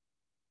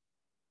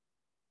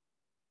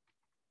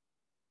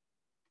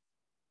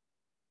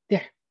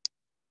 There.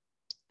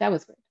 That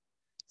was good.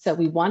 So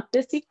we want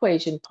this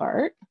equation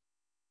part,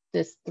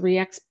 this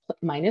 3x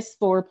minus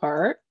 4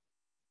 part.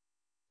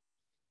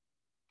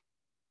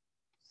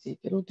 See if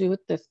it'll do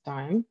it this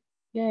time.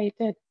 Yeah, it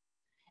did.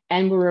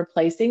 And we're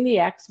replacing the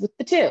x with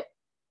the 2.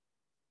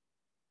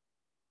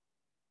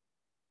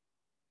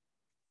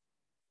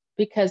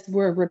 Because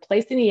we're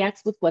replacing the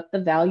x with what the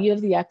value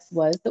of the x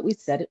was that we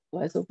said it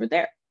was over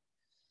there.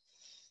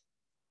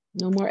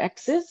 No more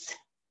x's.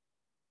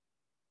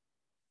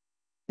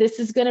 This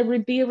is going to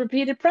be a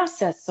repeated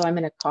process. So I'm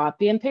going to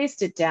copy and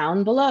paste it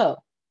down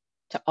below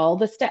to all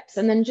the steps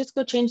and then just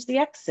go change the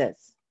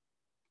x's.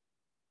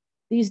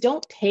 These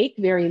don't take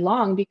very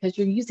long because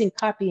you're using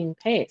copy and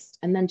paste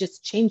and then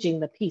just changing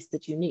the piece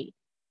that you need.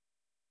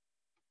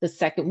 The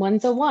second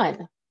one's a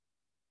 1.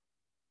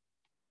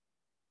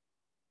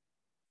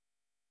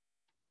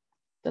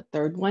 The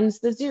third one's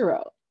the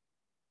 0.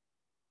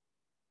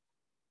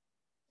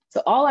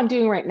 So all I'm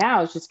doing right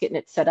now is just getting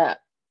it set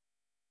up.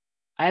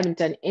 I haven't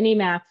done any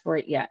math for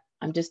it yet.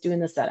 I'm just doing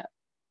the setup.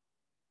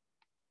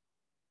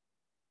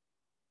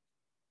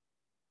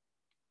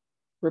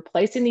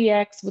 Replacing the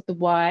x with the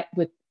y,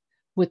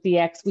 with the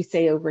x we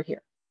say over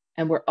here.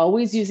 And we're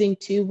always using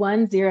 2,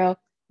 1, 0,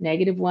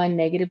 -1,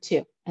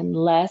 -2,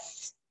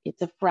 unless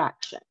it's a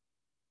fraction.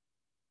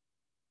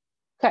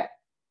 Okay,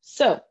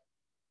 so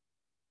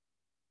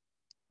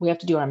we have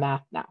to do our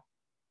math now.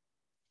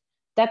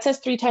 That says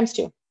 3 times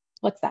 2.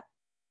 What's that?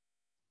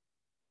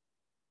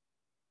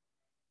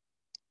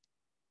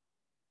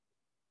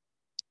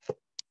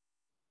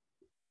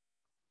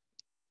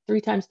 Three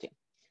times 2.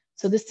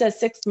 So this says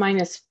 6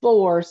 minus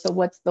 4. So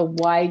what's the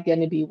y going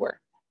to be worth?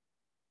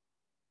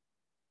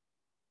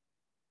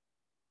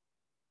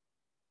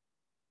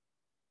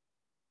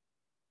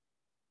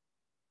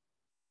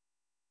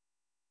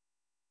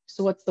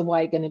 So what's the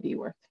y going to be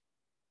worth?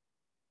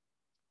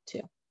 2.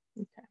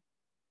 Okay.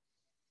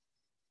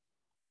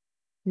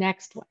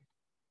 Next one.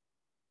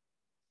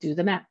 Do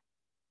the math.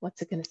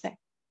 What's it going to say?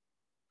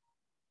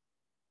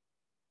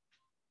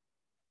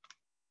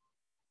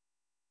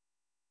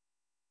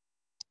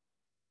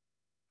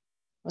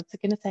 What's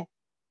it going to say?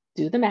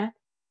 Do the math.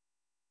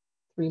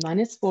 3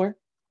 minus 4.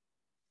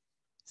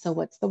 So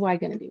what's the y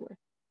going to be worth?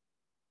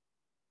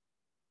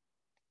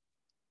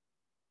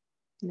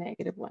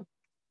 -1.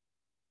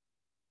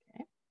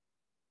 Okay.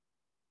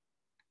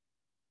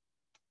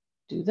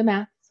 Do the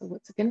math. So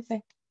what's it going to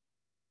say?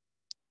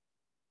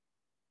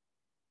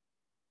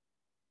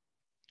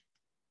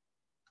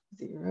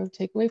 0,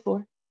 take away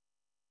 4.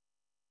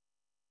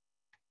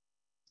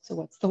 So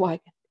what's the y?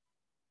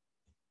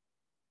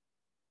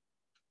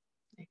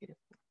 -4.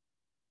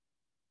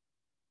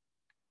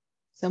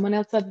 Someone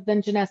else other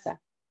than Janessa.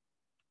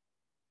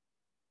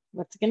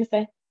 What's it going to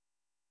say?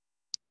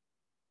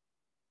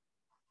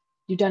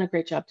 You've done a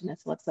great job,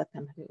 Janessa. Let's let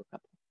them do a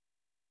couple.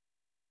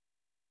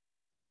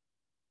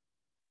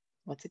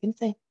 What's it going to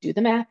say? Do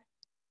the math.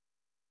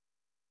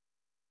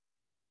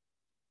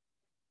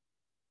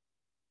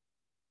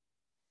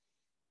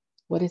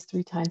 What is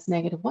 3 times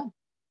 -1?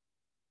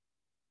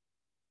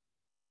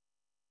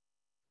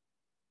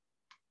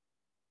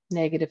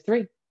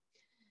 -3.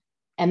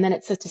 And then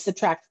it says to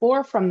subtract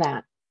 4 from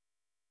that.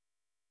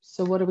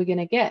 So what are we going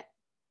to get?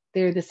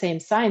 They're the same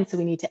sign, so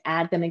we need to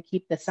add them and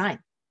keep the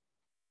sign.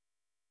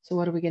 So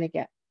what are we going to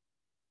get?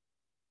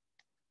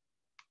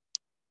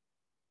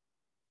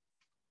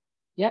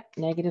 Yep,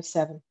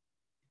 -7.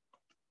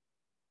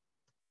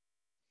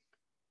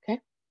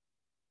 Okay.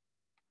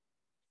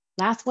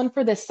 Last one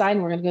for this side,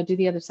 and we're going to go do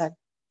the other side.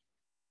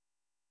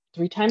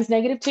 3 times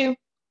 -2.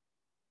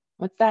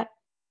 What's that?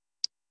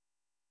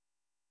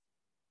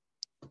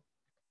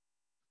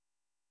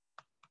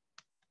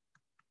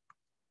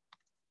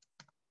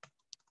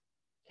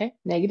 Okay,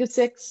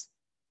 -6.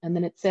 And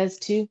then it says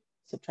to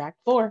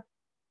subtract 4.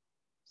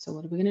 So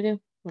what are we going to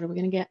do? What are we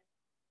going to get?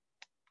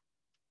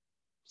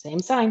 Same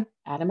sign.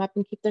 Add them up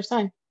and keep their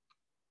sign.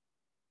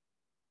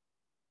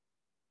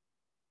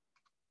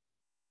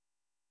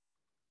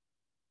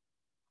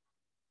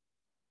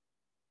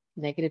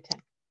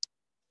 -10.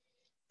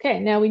 Okay,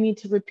 now we need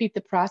to repeat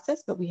the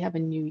process, but we have a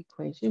new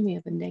equation. We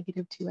have a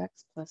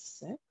 -2x plus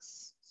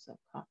 6. So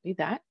copy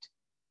that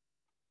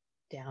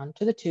down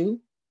to the 2.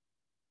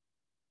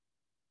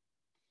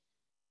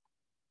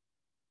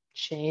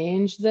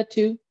 Change the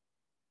 2.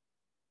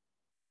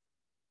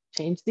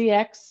 Change the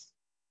x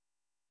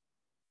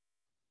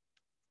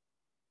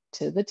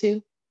to the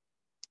 2.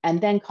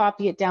 And then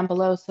copy it down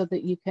below so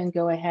that you can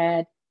go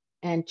ahead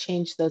and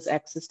change those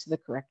x's to the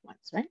correct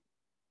ones, right?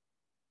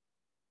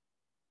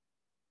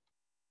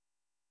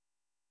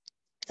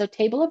 So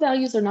table of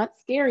values are not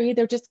scary.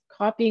 They're just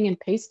copying and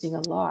pasting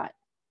a lot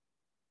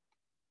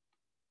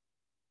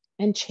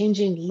and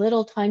changing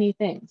little tiny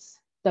things.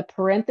 The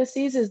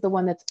parentheses is the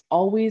one that's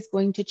always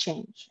going to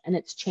change, and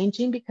it's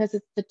changing because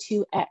it's the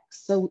 2x.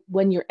 So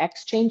when your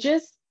x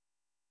changes,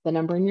 the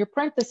number in your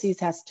parentheses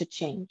has to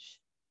change.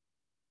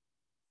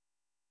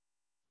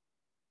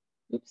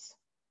 Oops,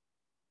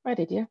 right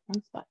idea,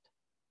 wrong spot.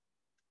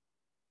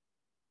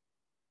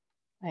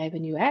 I have a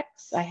new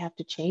x. I have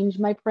to change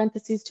my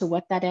parentheses to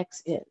what that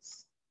x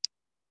is.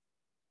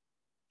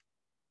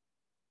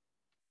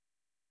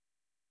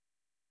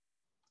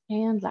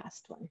 And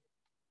last one.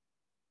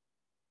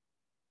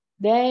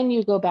 Then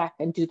you go back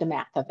and do the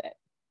math of it.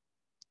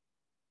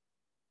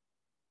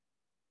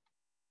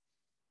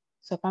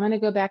 So if I'm going to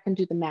go back and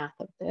do the math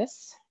of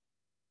this,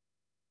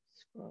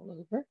 scroll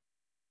over.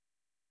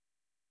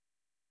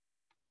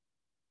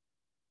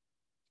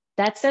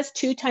 That says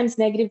 2 times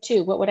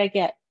 -2. What would I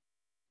get?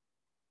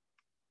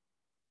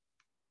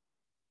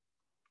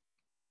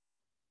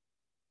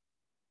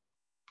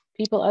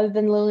 People other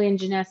than Lily and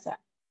Janessa.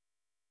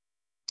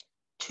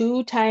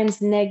 2 times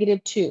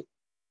 -2.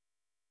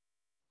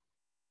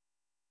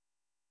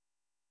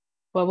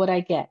 What would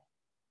I get?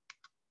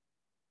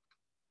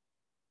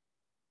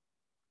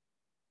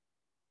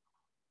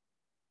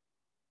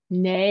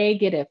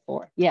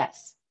 -4.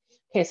 Yes.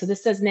 Okay, so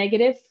this says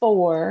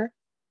 -4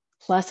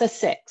 plus a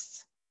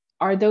 6.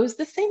 Are those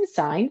the same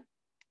sign?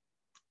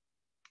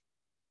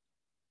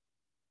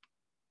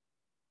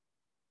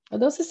 Are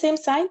those the same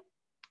sign?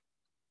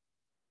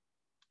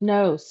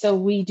 No. So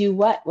we do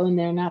what when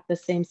they're not the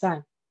same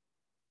sign?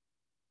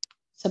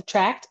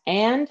 Subtract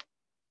and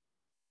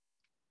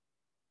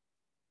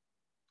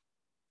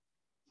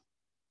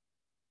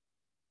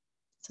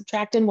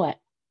subtract and what?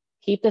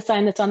 Keep the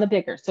sign that's on the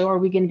bigger. So are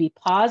we going to be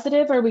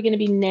positive or are we going to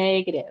be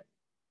negative?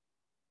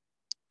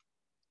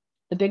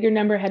 The bigger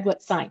number had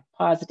what sign?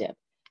 Positive.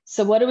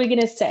 So what are we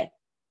going to say?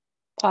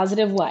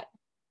 Positive what?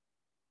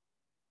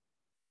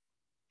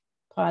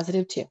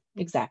 +2.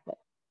 Exactly.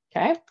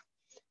 Okay.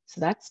 So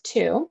that's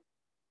 2.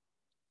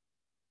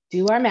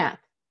 Do our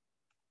math.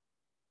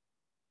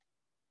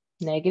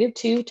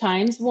 -2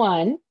 times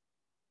 1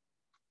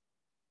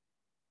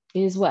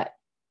 is what?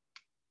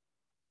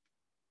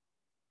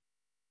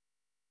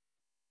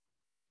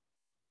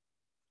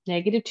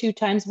 -2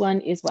 times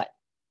 1 is what?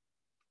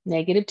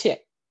 -2.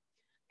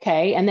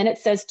 Okay, and then it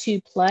says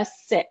 2 plus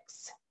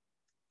 6.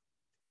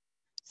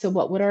 So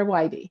what would our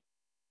y be?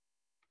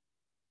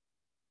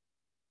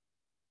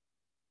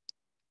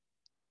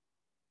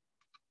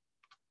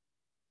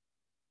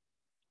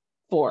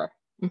 Four.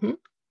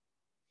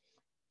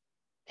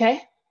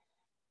 Okay.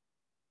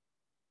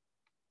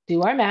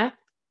 Do our math.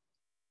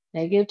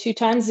 -2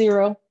 times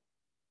 0.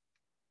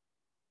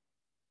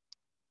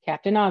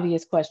 Captain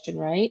Obvious question,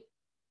 right?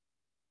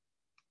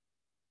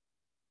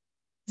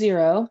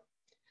 0.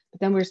 But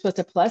then we're supposed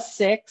to plus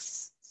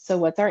 6. So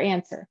what's our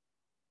answer?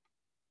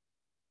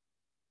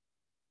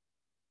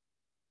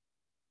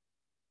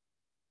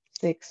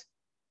 6.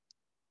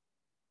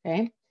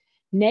 Okay.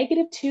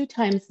 -2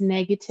 times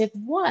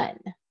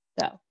 -1,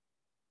 though.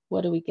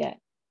 What do we get?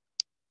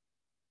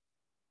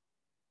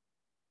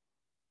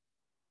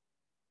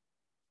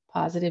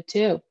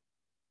 +2.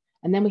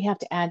 And then we have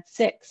to add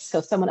 6.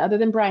 So someone other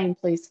than Brian,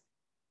 please.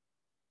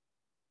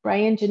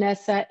 Brian,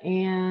 Janessa,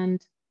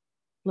 and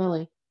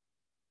Lily.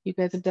 You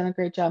guys have done a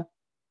great job.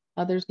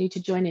 Others need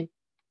to join in.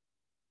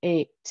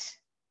 8.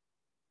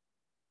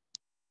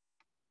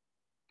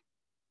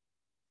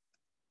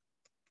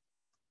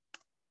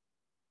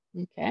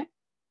 Okay.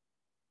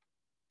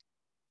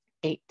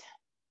 8.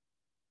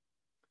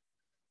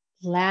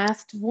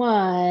 Last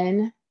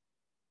one.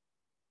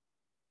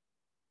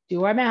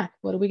 Do our math.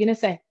 What are we going to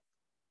say?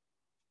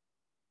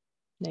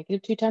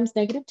 -2 times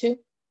 -2.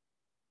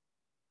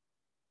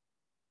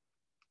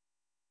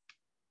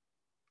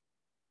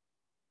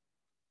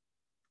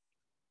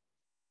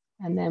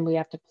 And then we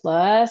have to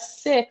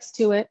plus 6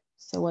 to it.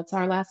 So what's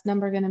our last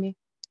number going to be?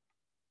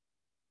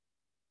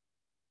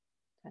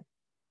 Okay.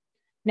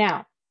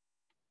 Now,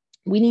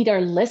 we need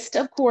our list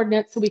of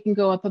coordinates so we can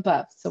go up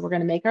above. So we're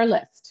going to make our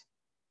list.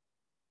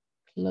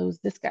 Close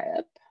this guy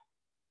up.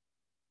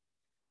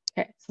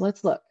 Okay, so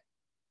let's look.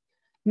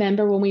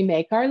 Remember, when we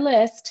make our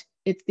list,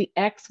 it's the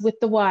X with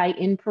the Y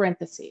in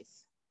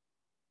parentheses.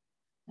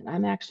 And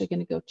I'm actually going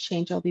to go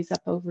change all these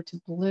up over to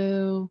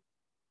blue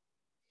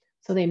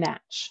so they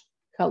match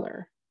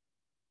color,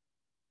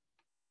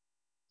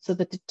 so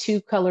that the two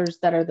colors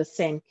that are the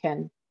same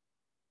can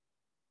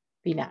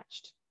be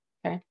matched,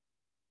 okay?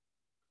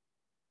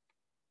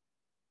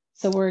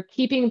 So we're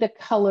keeping the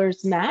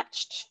colors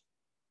matched.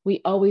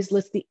 We always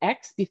list the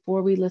X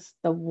before we list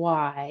the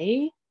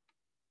Y.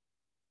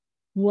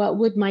 What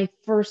would my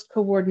first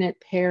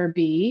coordinate pair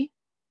be?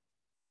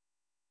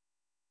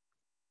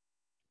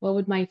 What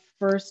would my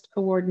first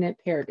coordinate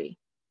pair be?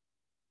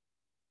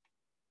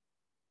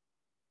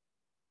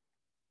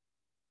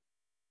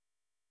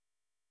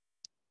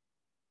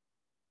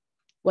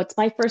 What's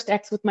my first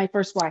X with my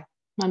first Y? Come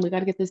on, we got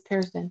to get these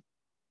pairs done.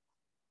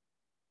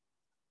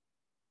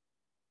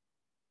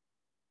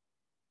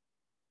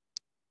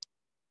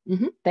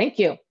 Thank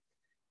you.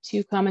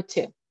 2,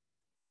 2.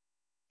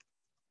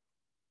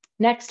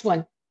 Next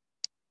one.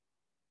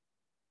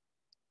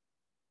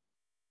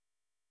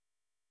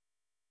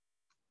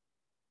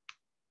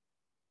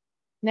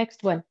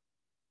 Next one.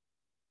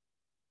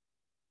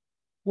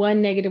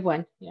 1,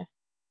 -1. Yeah,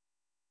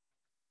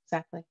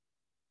 exactly.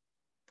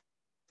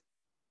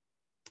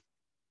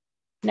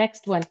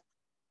 Next one.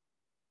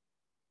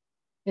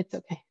 It's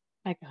okay.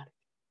 I got it.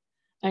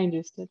 I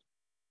understood.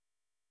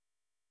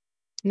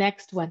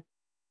 Next one.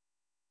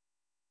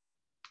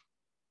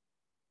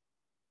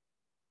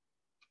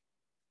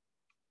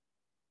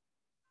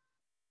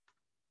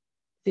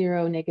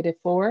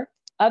 -0, -4.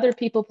 Other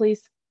people,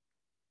 please.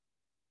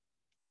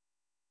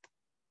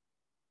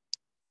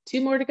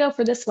 2 more to go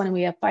for this one, and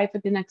we have 5 for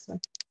the next one.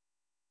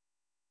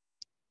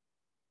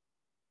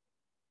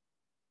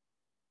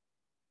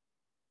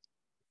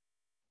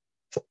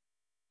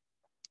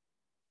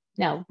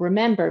 Now,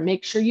 remember,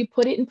 make sure you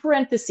put it in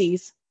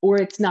parentheses or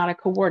it's not a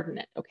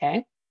coordinate,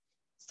 okay?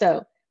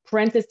 So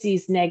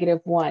parentheses,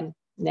 -1,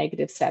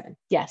 -7.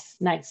 Yes,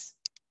 nice.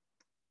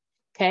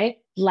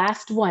 Okay,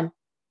 last one.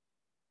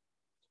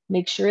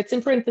 Make sure it's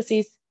in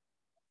parentheses.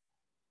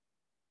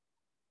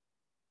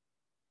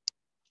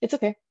 It's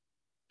okay.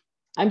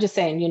 I'm just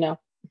saying, you know.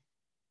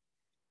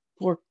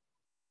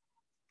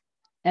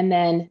 And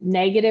then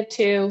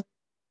 -2,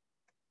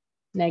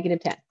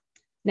 -10.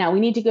 Now we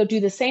need to go do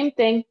the same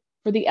thing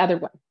for the other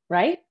one,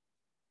 right?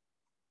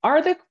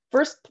 Are the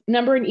first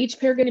number in each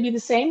pair going to be the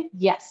same?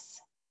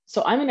 Yes.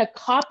 So I'm going to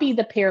copy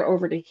the pair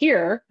over to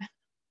here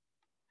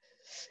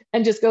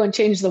and just go and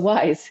change the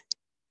Y's.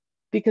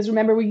 Because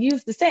remember, we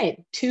used the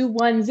same, 2,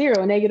 1,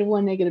 0,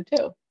 -1,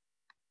 -2.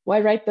 Why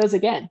write those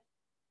again?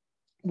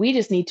 We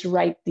just need to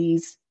write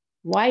these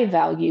Y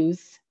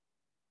values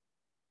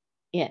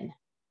in.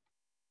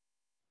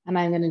 And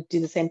I'm going to do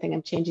the same thing.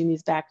 I'm changing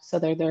these back so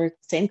they're the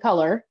same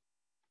color.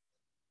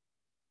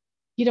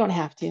 You don't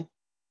have to.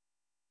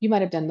 You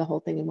might have done the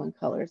whole thing in one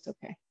color. It's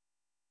okay.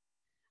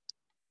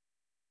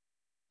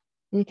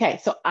 Okay,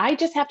 so I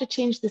just have to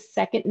change the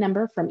second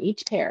number from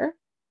each pair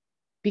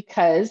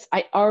because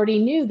I already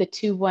knew the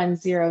 2, 1,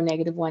 0,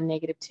 -1,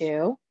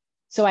 -2.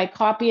 So I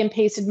copy and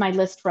pasted my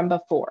list from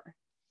before.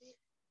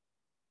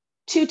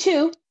 2,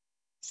 2,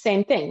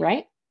 same thing,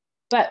 right?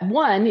 But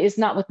 1 is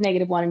not with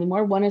 -1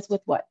 anymore. 1 is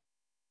with what?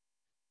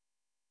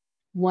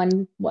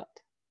 1 what?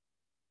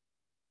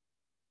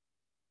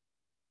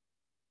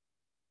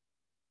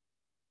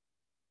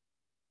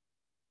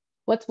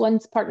 What's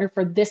 1's partner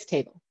for this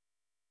table?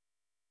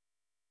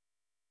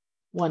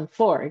 1,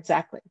 4,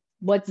 exactly.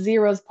 What's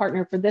 0's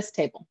partner for this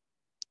table?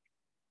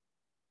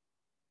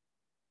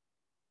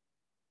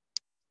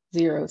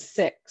 0,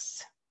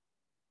 6.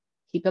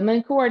 Keep them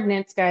in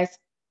coordinates, guys.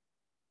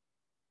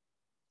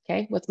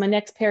 Okay, what's my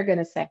next pair going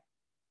to say?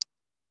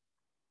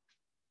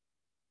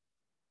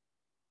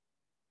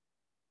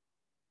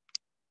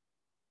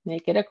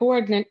 Make it a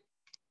coordinate.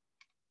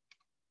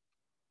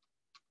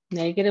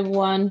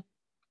 -1,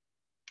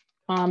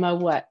 comma,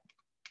 what?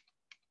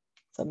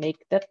 So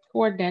make the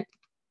coordinate.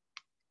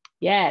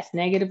 Yes,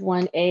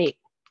 -1, 8.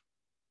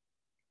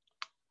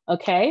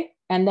 Okay,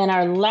 and then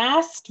our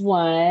last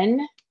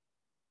one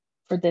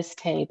for this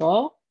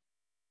table,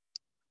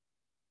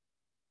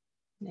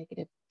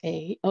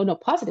 -8. Oh no,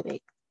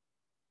 +8.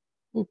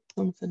 Ooh,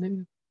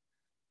 -2,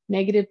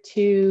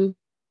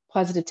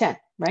 +10,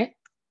 right?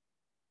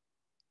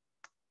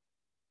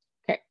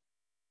 Okay,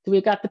 so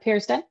we've got the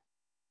pairs done.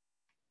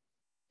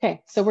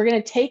 Okay, so we're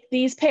going to take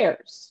these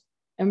pairs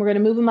and we're going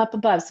to move them up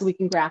above so we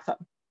can graph them.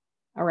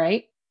 All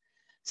right.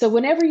 So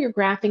whenever you're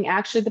graphing,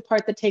 actually the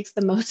part that takes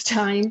the most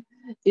time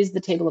is the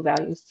table of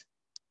values.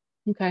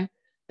 Okay.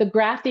 The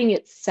graphing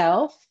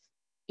itself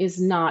is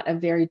not a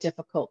very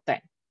difficult thing.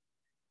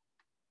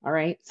 All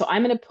right. So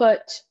I'm going to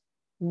put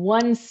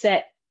one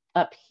set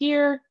up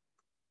here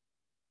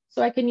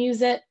so I can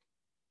use it.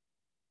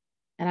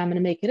 And I'm going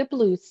to make it a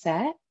blue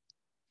set.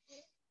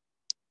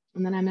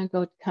 And then I'm going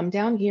to come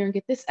down here and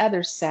get this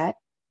other set.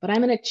 But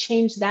I'm going to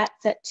change that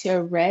set to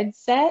a red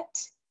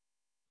set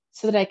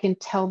so that I can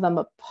tell them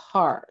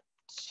apart.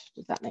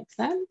 Does that make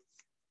sense?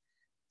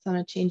 So I'm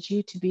going to change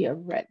you to be a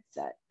red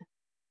set.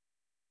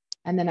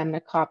 And then I'm going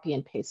to copy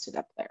and paste it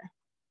up there.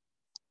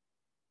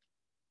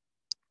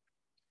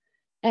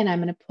 And I'm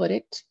going to put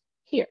it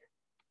here.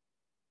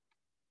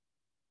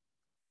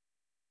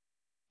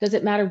 Does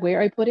it matter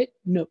where I put it?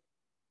 No.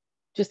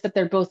 Just that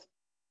they're both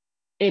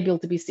able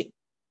to be seen.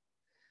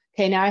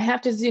 Okay, now I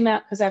have to zoom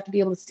out because I have to be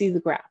able to see the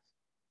graph.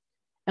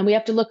 And we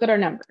have to look at our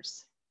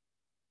numbers.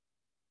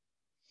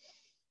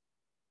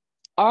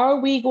 Are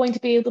we going to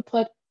be able to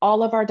put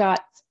all of our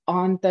dots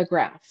on the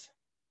graph?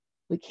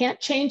 We can't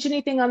change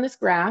anything on this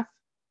graph.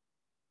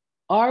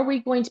 Are we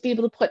going to be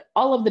able to put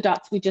all of the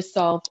dots we just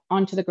solved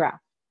onto the graph?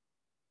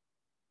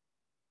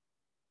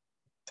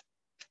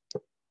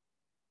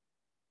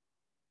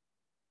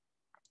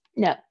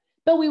 No,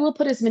 but we will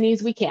put as many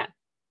as we can,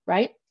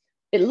 right?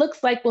 It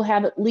looks like we'll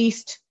have at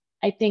least,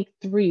 I think,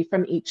 3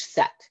 from each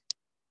set.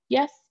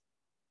 Yes?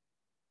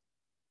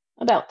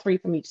 About 3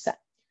 from each set.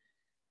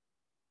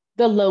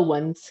 The low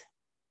ones.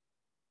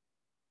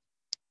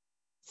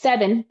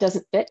 7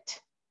 doesn't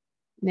fit.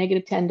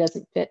 -10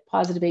 doesn't fit.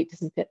 +8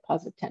 doesn't fit.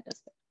 +10 does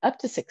fit. Up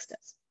to 6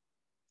 does.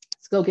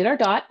 Let's go get our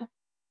dot.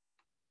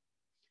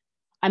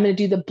 I'm going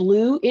to do the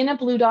blue in a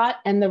blue dot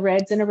and the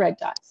reds in a red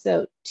dot.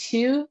 So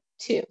 2,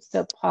 2.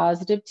 So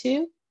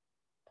 +2,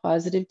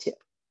 +2.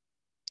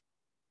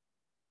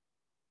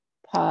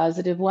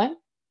 +1,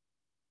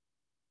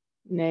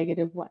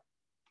 -1.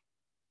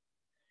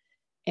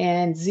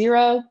 And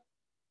 0,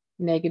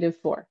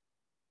 -4.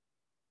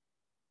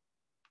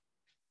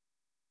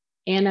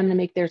 And I'm going to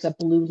make there's a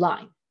blue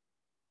line.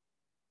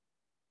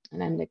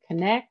 And I'm going to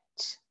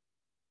connect,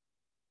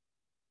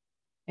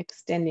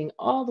 extending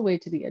all the way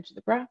to the edge of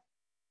the graph.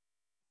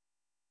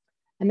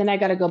 And then I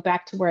got to go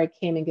back to where I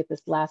came and get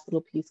this last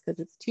little piece because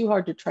it's too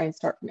hard to try and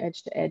start from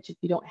edge to edge if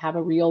you don't have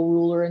a real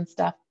ruler and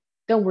stuff.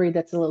 Don't worry,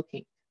 that's a little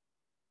kink.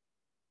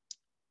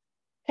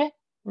 Okay,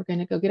 we're going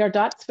to go get our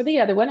dots for the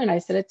other one. And I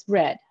said it's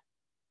red.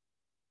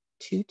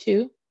 2,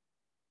 2.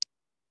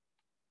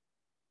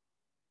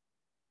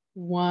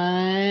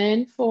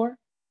 1, 4.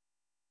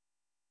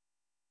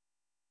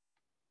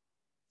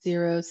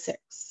 0,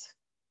 6.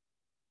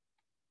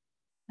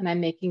 And I'm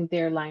making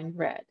their line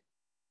red.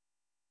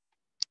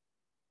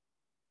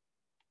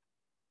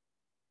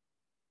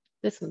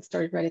 This one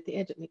started right at the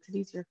edge. It makes it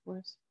easier for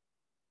us.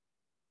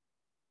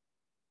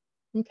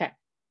 Okay.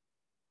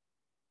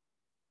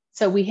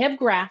 So we have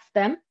graphed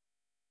them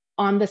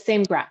on the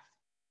same graph,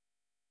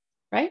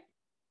 right?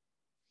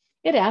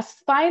 It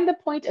asks, find the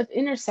point of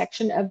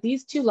intersection of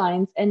these two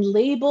lines and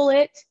label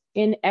it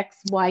in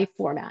XY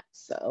format.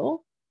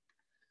 So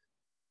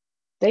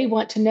they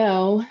want to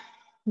know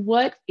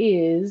what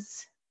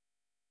is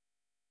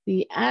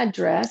the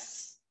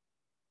address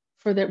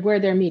for where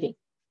they're meeting.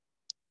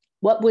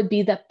 What would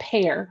be the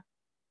pair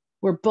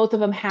where both of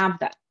them have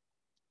that?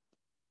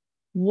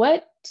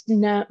 What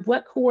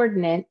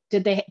coordinate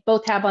did they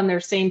both have on their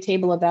same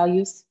table of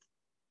values?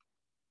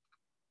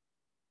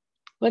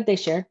 What did they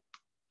share?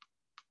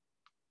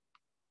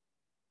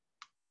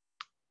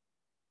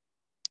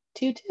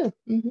 2, 2.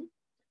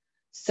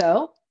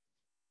 So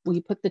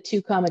we put the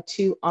 2,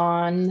 2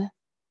 on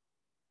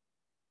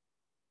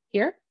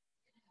here.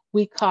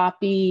 We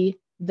copy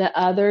the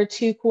other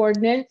 2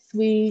 coordinates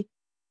we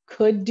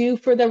could do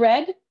for the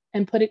red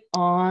and put it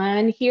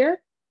on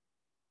here.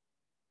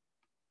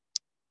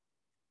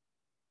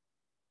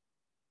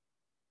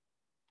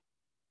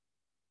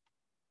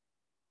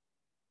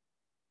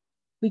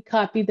 We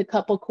copy the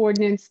couple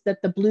coordinates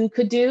that the blue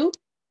could do.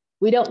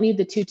 We don't need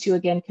the 2, 2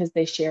 again because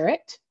they share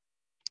it.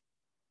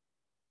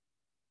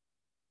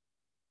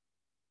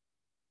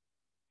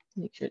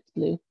 Make sure it's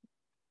blue.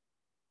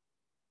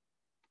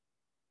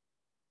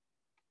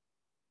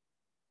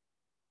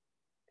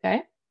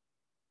 Okay.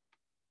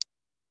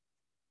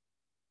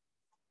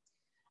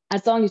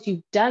 As long as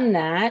you've done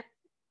that,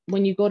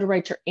 when you go to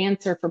write your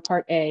answer for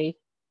part A,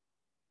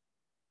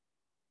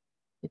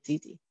 it's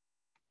easy.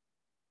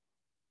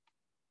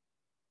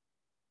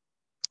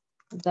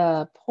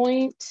 The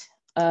point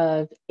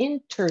of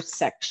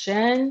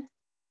intersection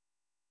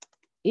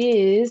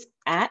is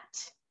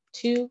at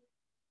 2,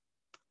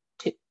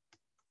 2.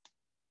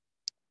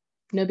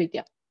 No big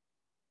deal.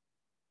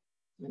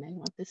 And I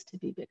want this to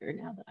be bigger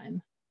now that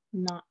I'm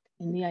not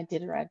in the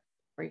Iditarod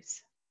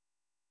race.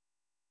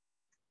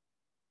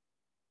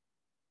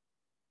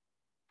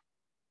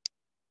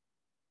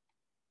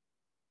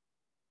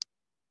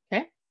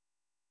 Okay.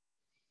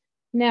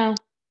 Now,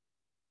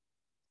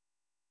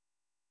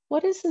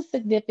 what is the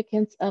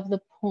significance of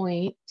the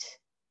point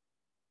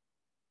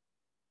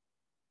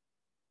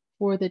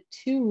for the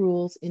two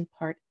rules in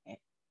part A?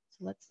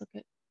 So let's look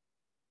at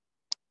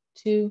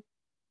two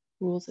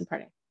rules in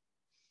part A.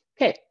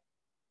 Okay,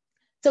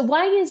 so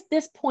why is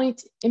this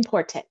point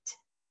important?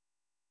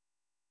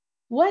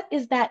 What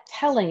is that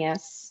telling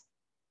us?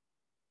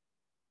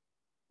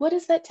 What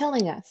is that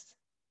telling us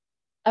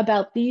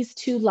about these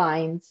two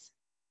lines?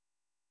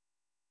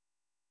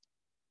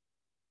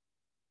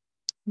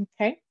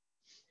 Okay,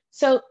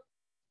 so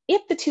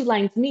if the two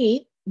lines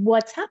meet,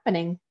 what's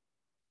happening?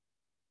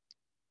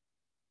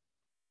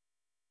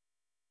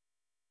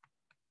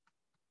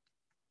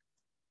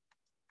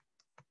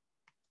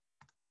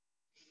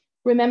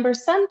 Remember,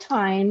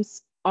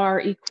 sometimes our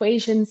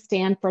equations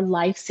stand for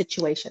life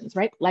situations,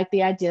 right? Like the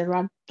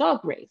Iditarod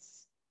dog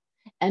race.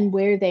 And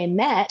where they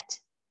met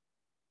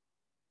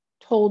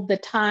told the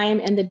time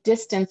and the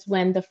distance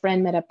when the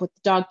friend met up with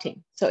the dog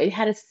team. So it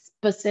had a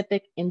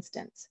specific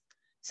instance.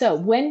 So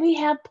when we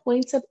have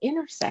points of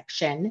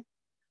intersection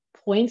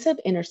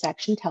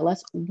tell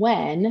us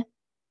when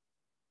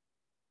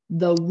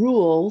the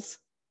rules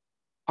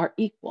are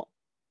equal.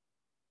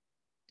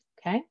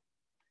 Okay,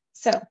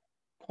 so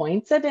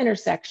points of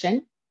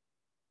intersection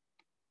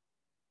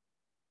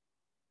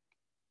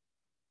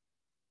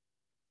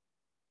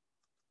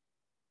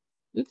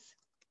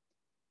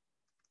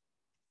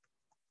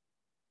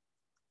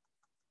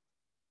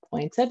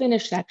points of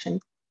intersection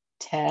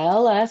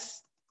tell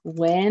us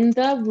when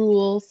the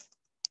rules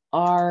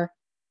are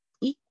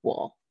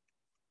equal.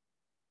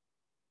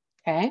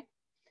 Okay,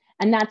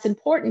 and that's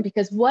important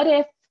because what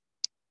if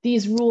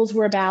these rules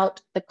were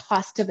about the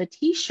cost of a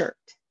t-shirt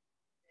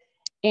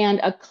and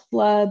a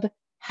club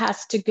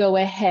has to go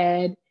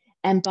ahead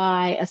and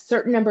buy a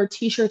certain number of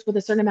t-shirts with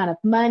a certain amount of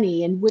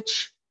money, and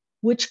which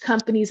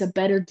company is a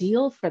better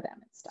deal for them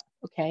and stuff,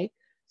 okay?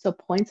 So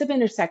points of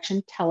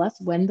intersection tell us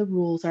when the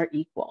rules are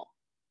equal,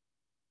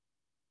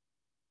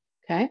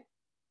 okay?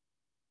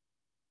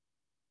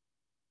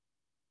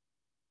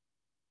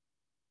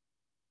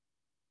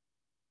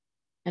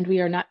 And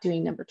we are not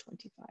doing number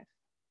 25.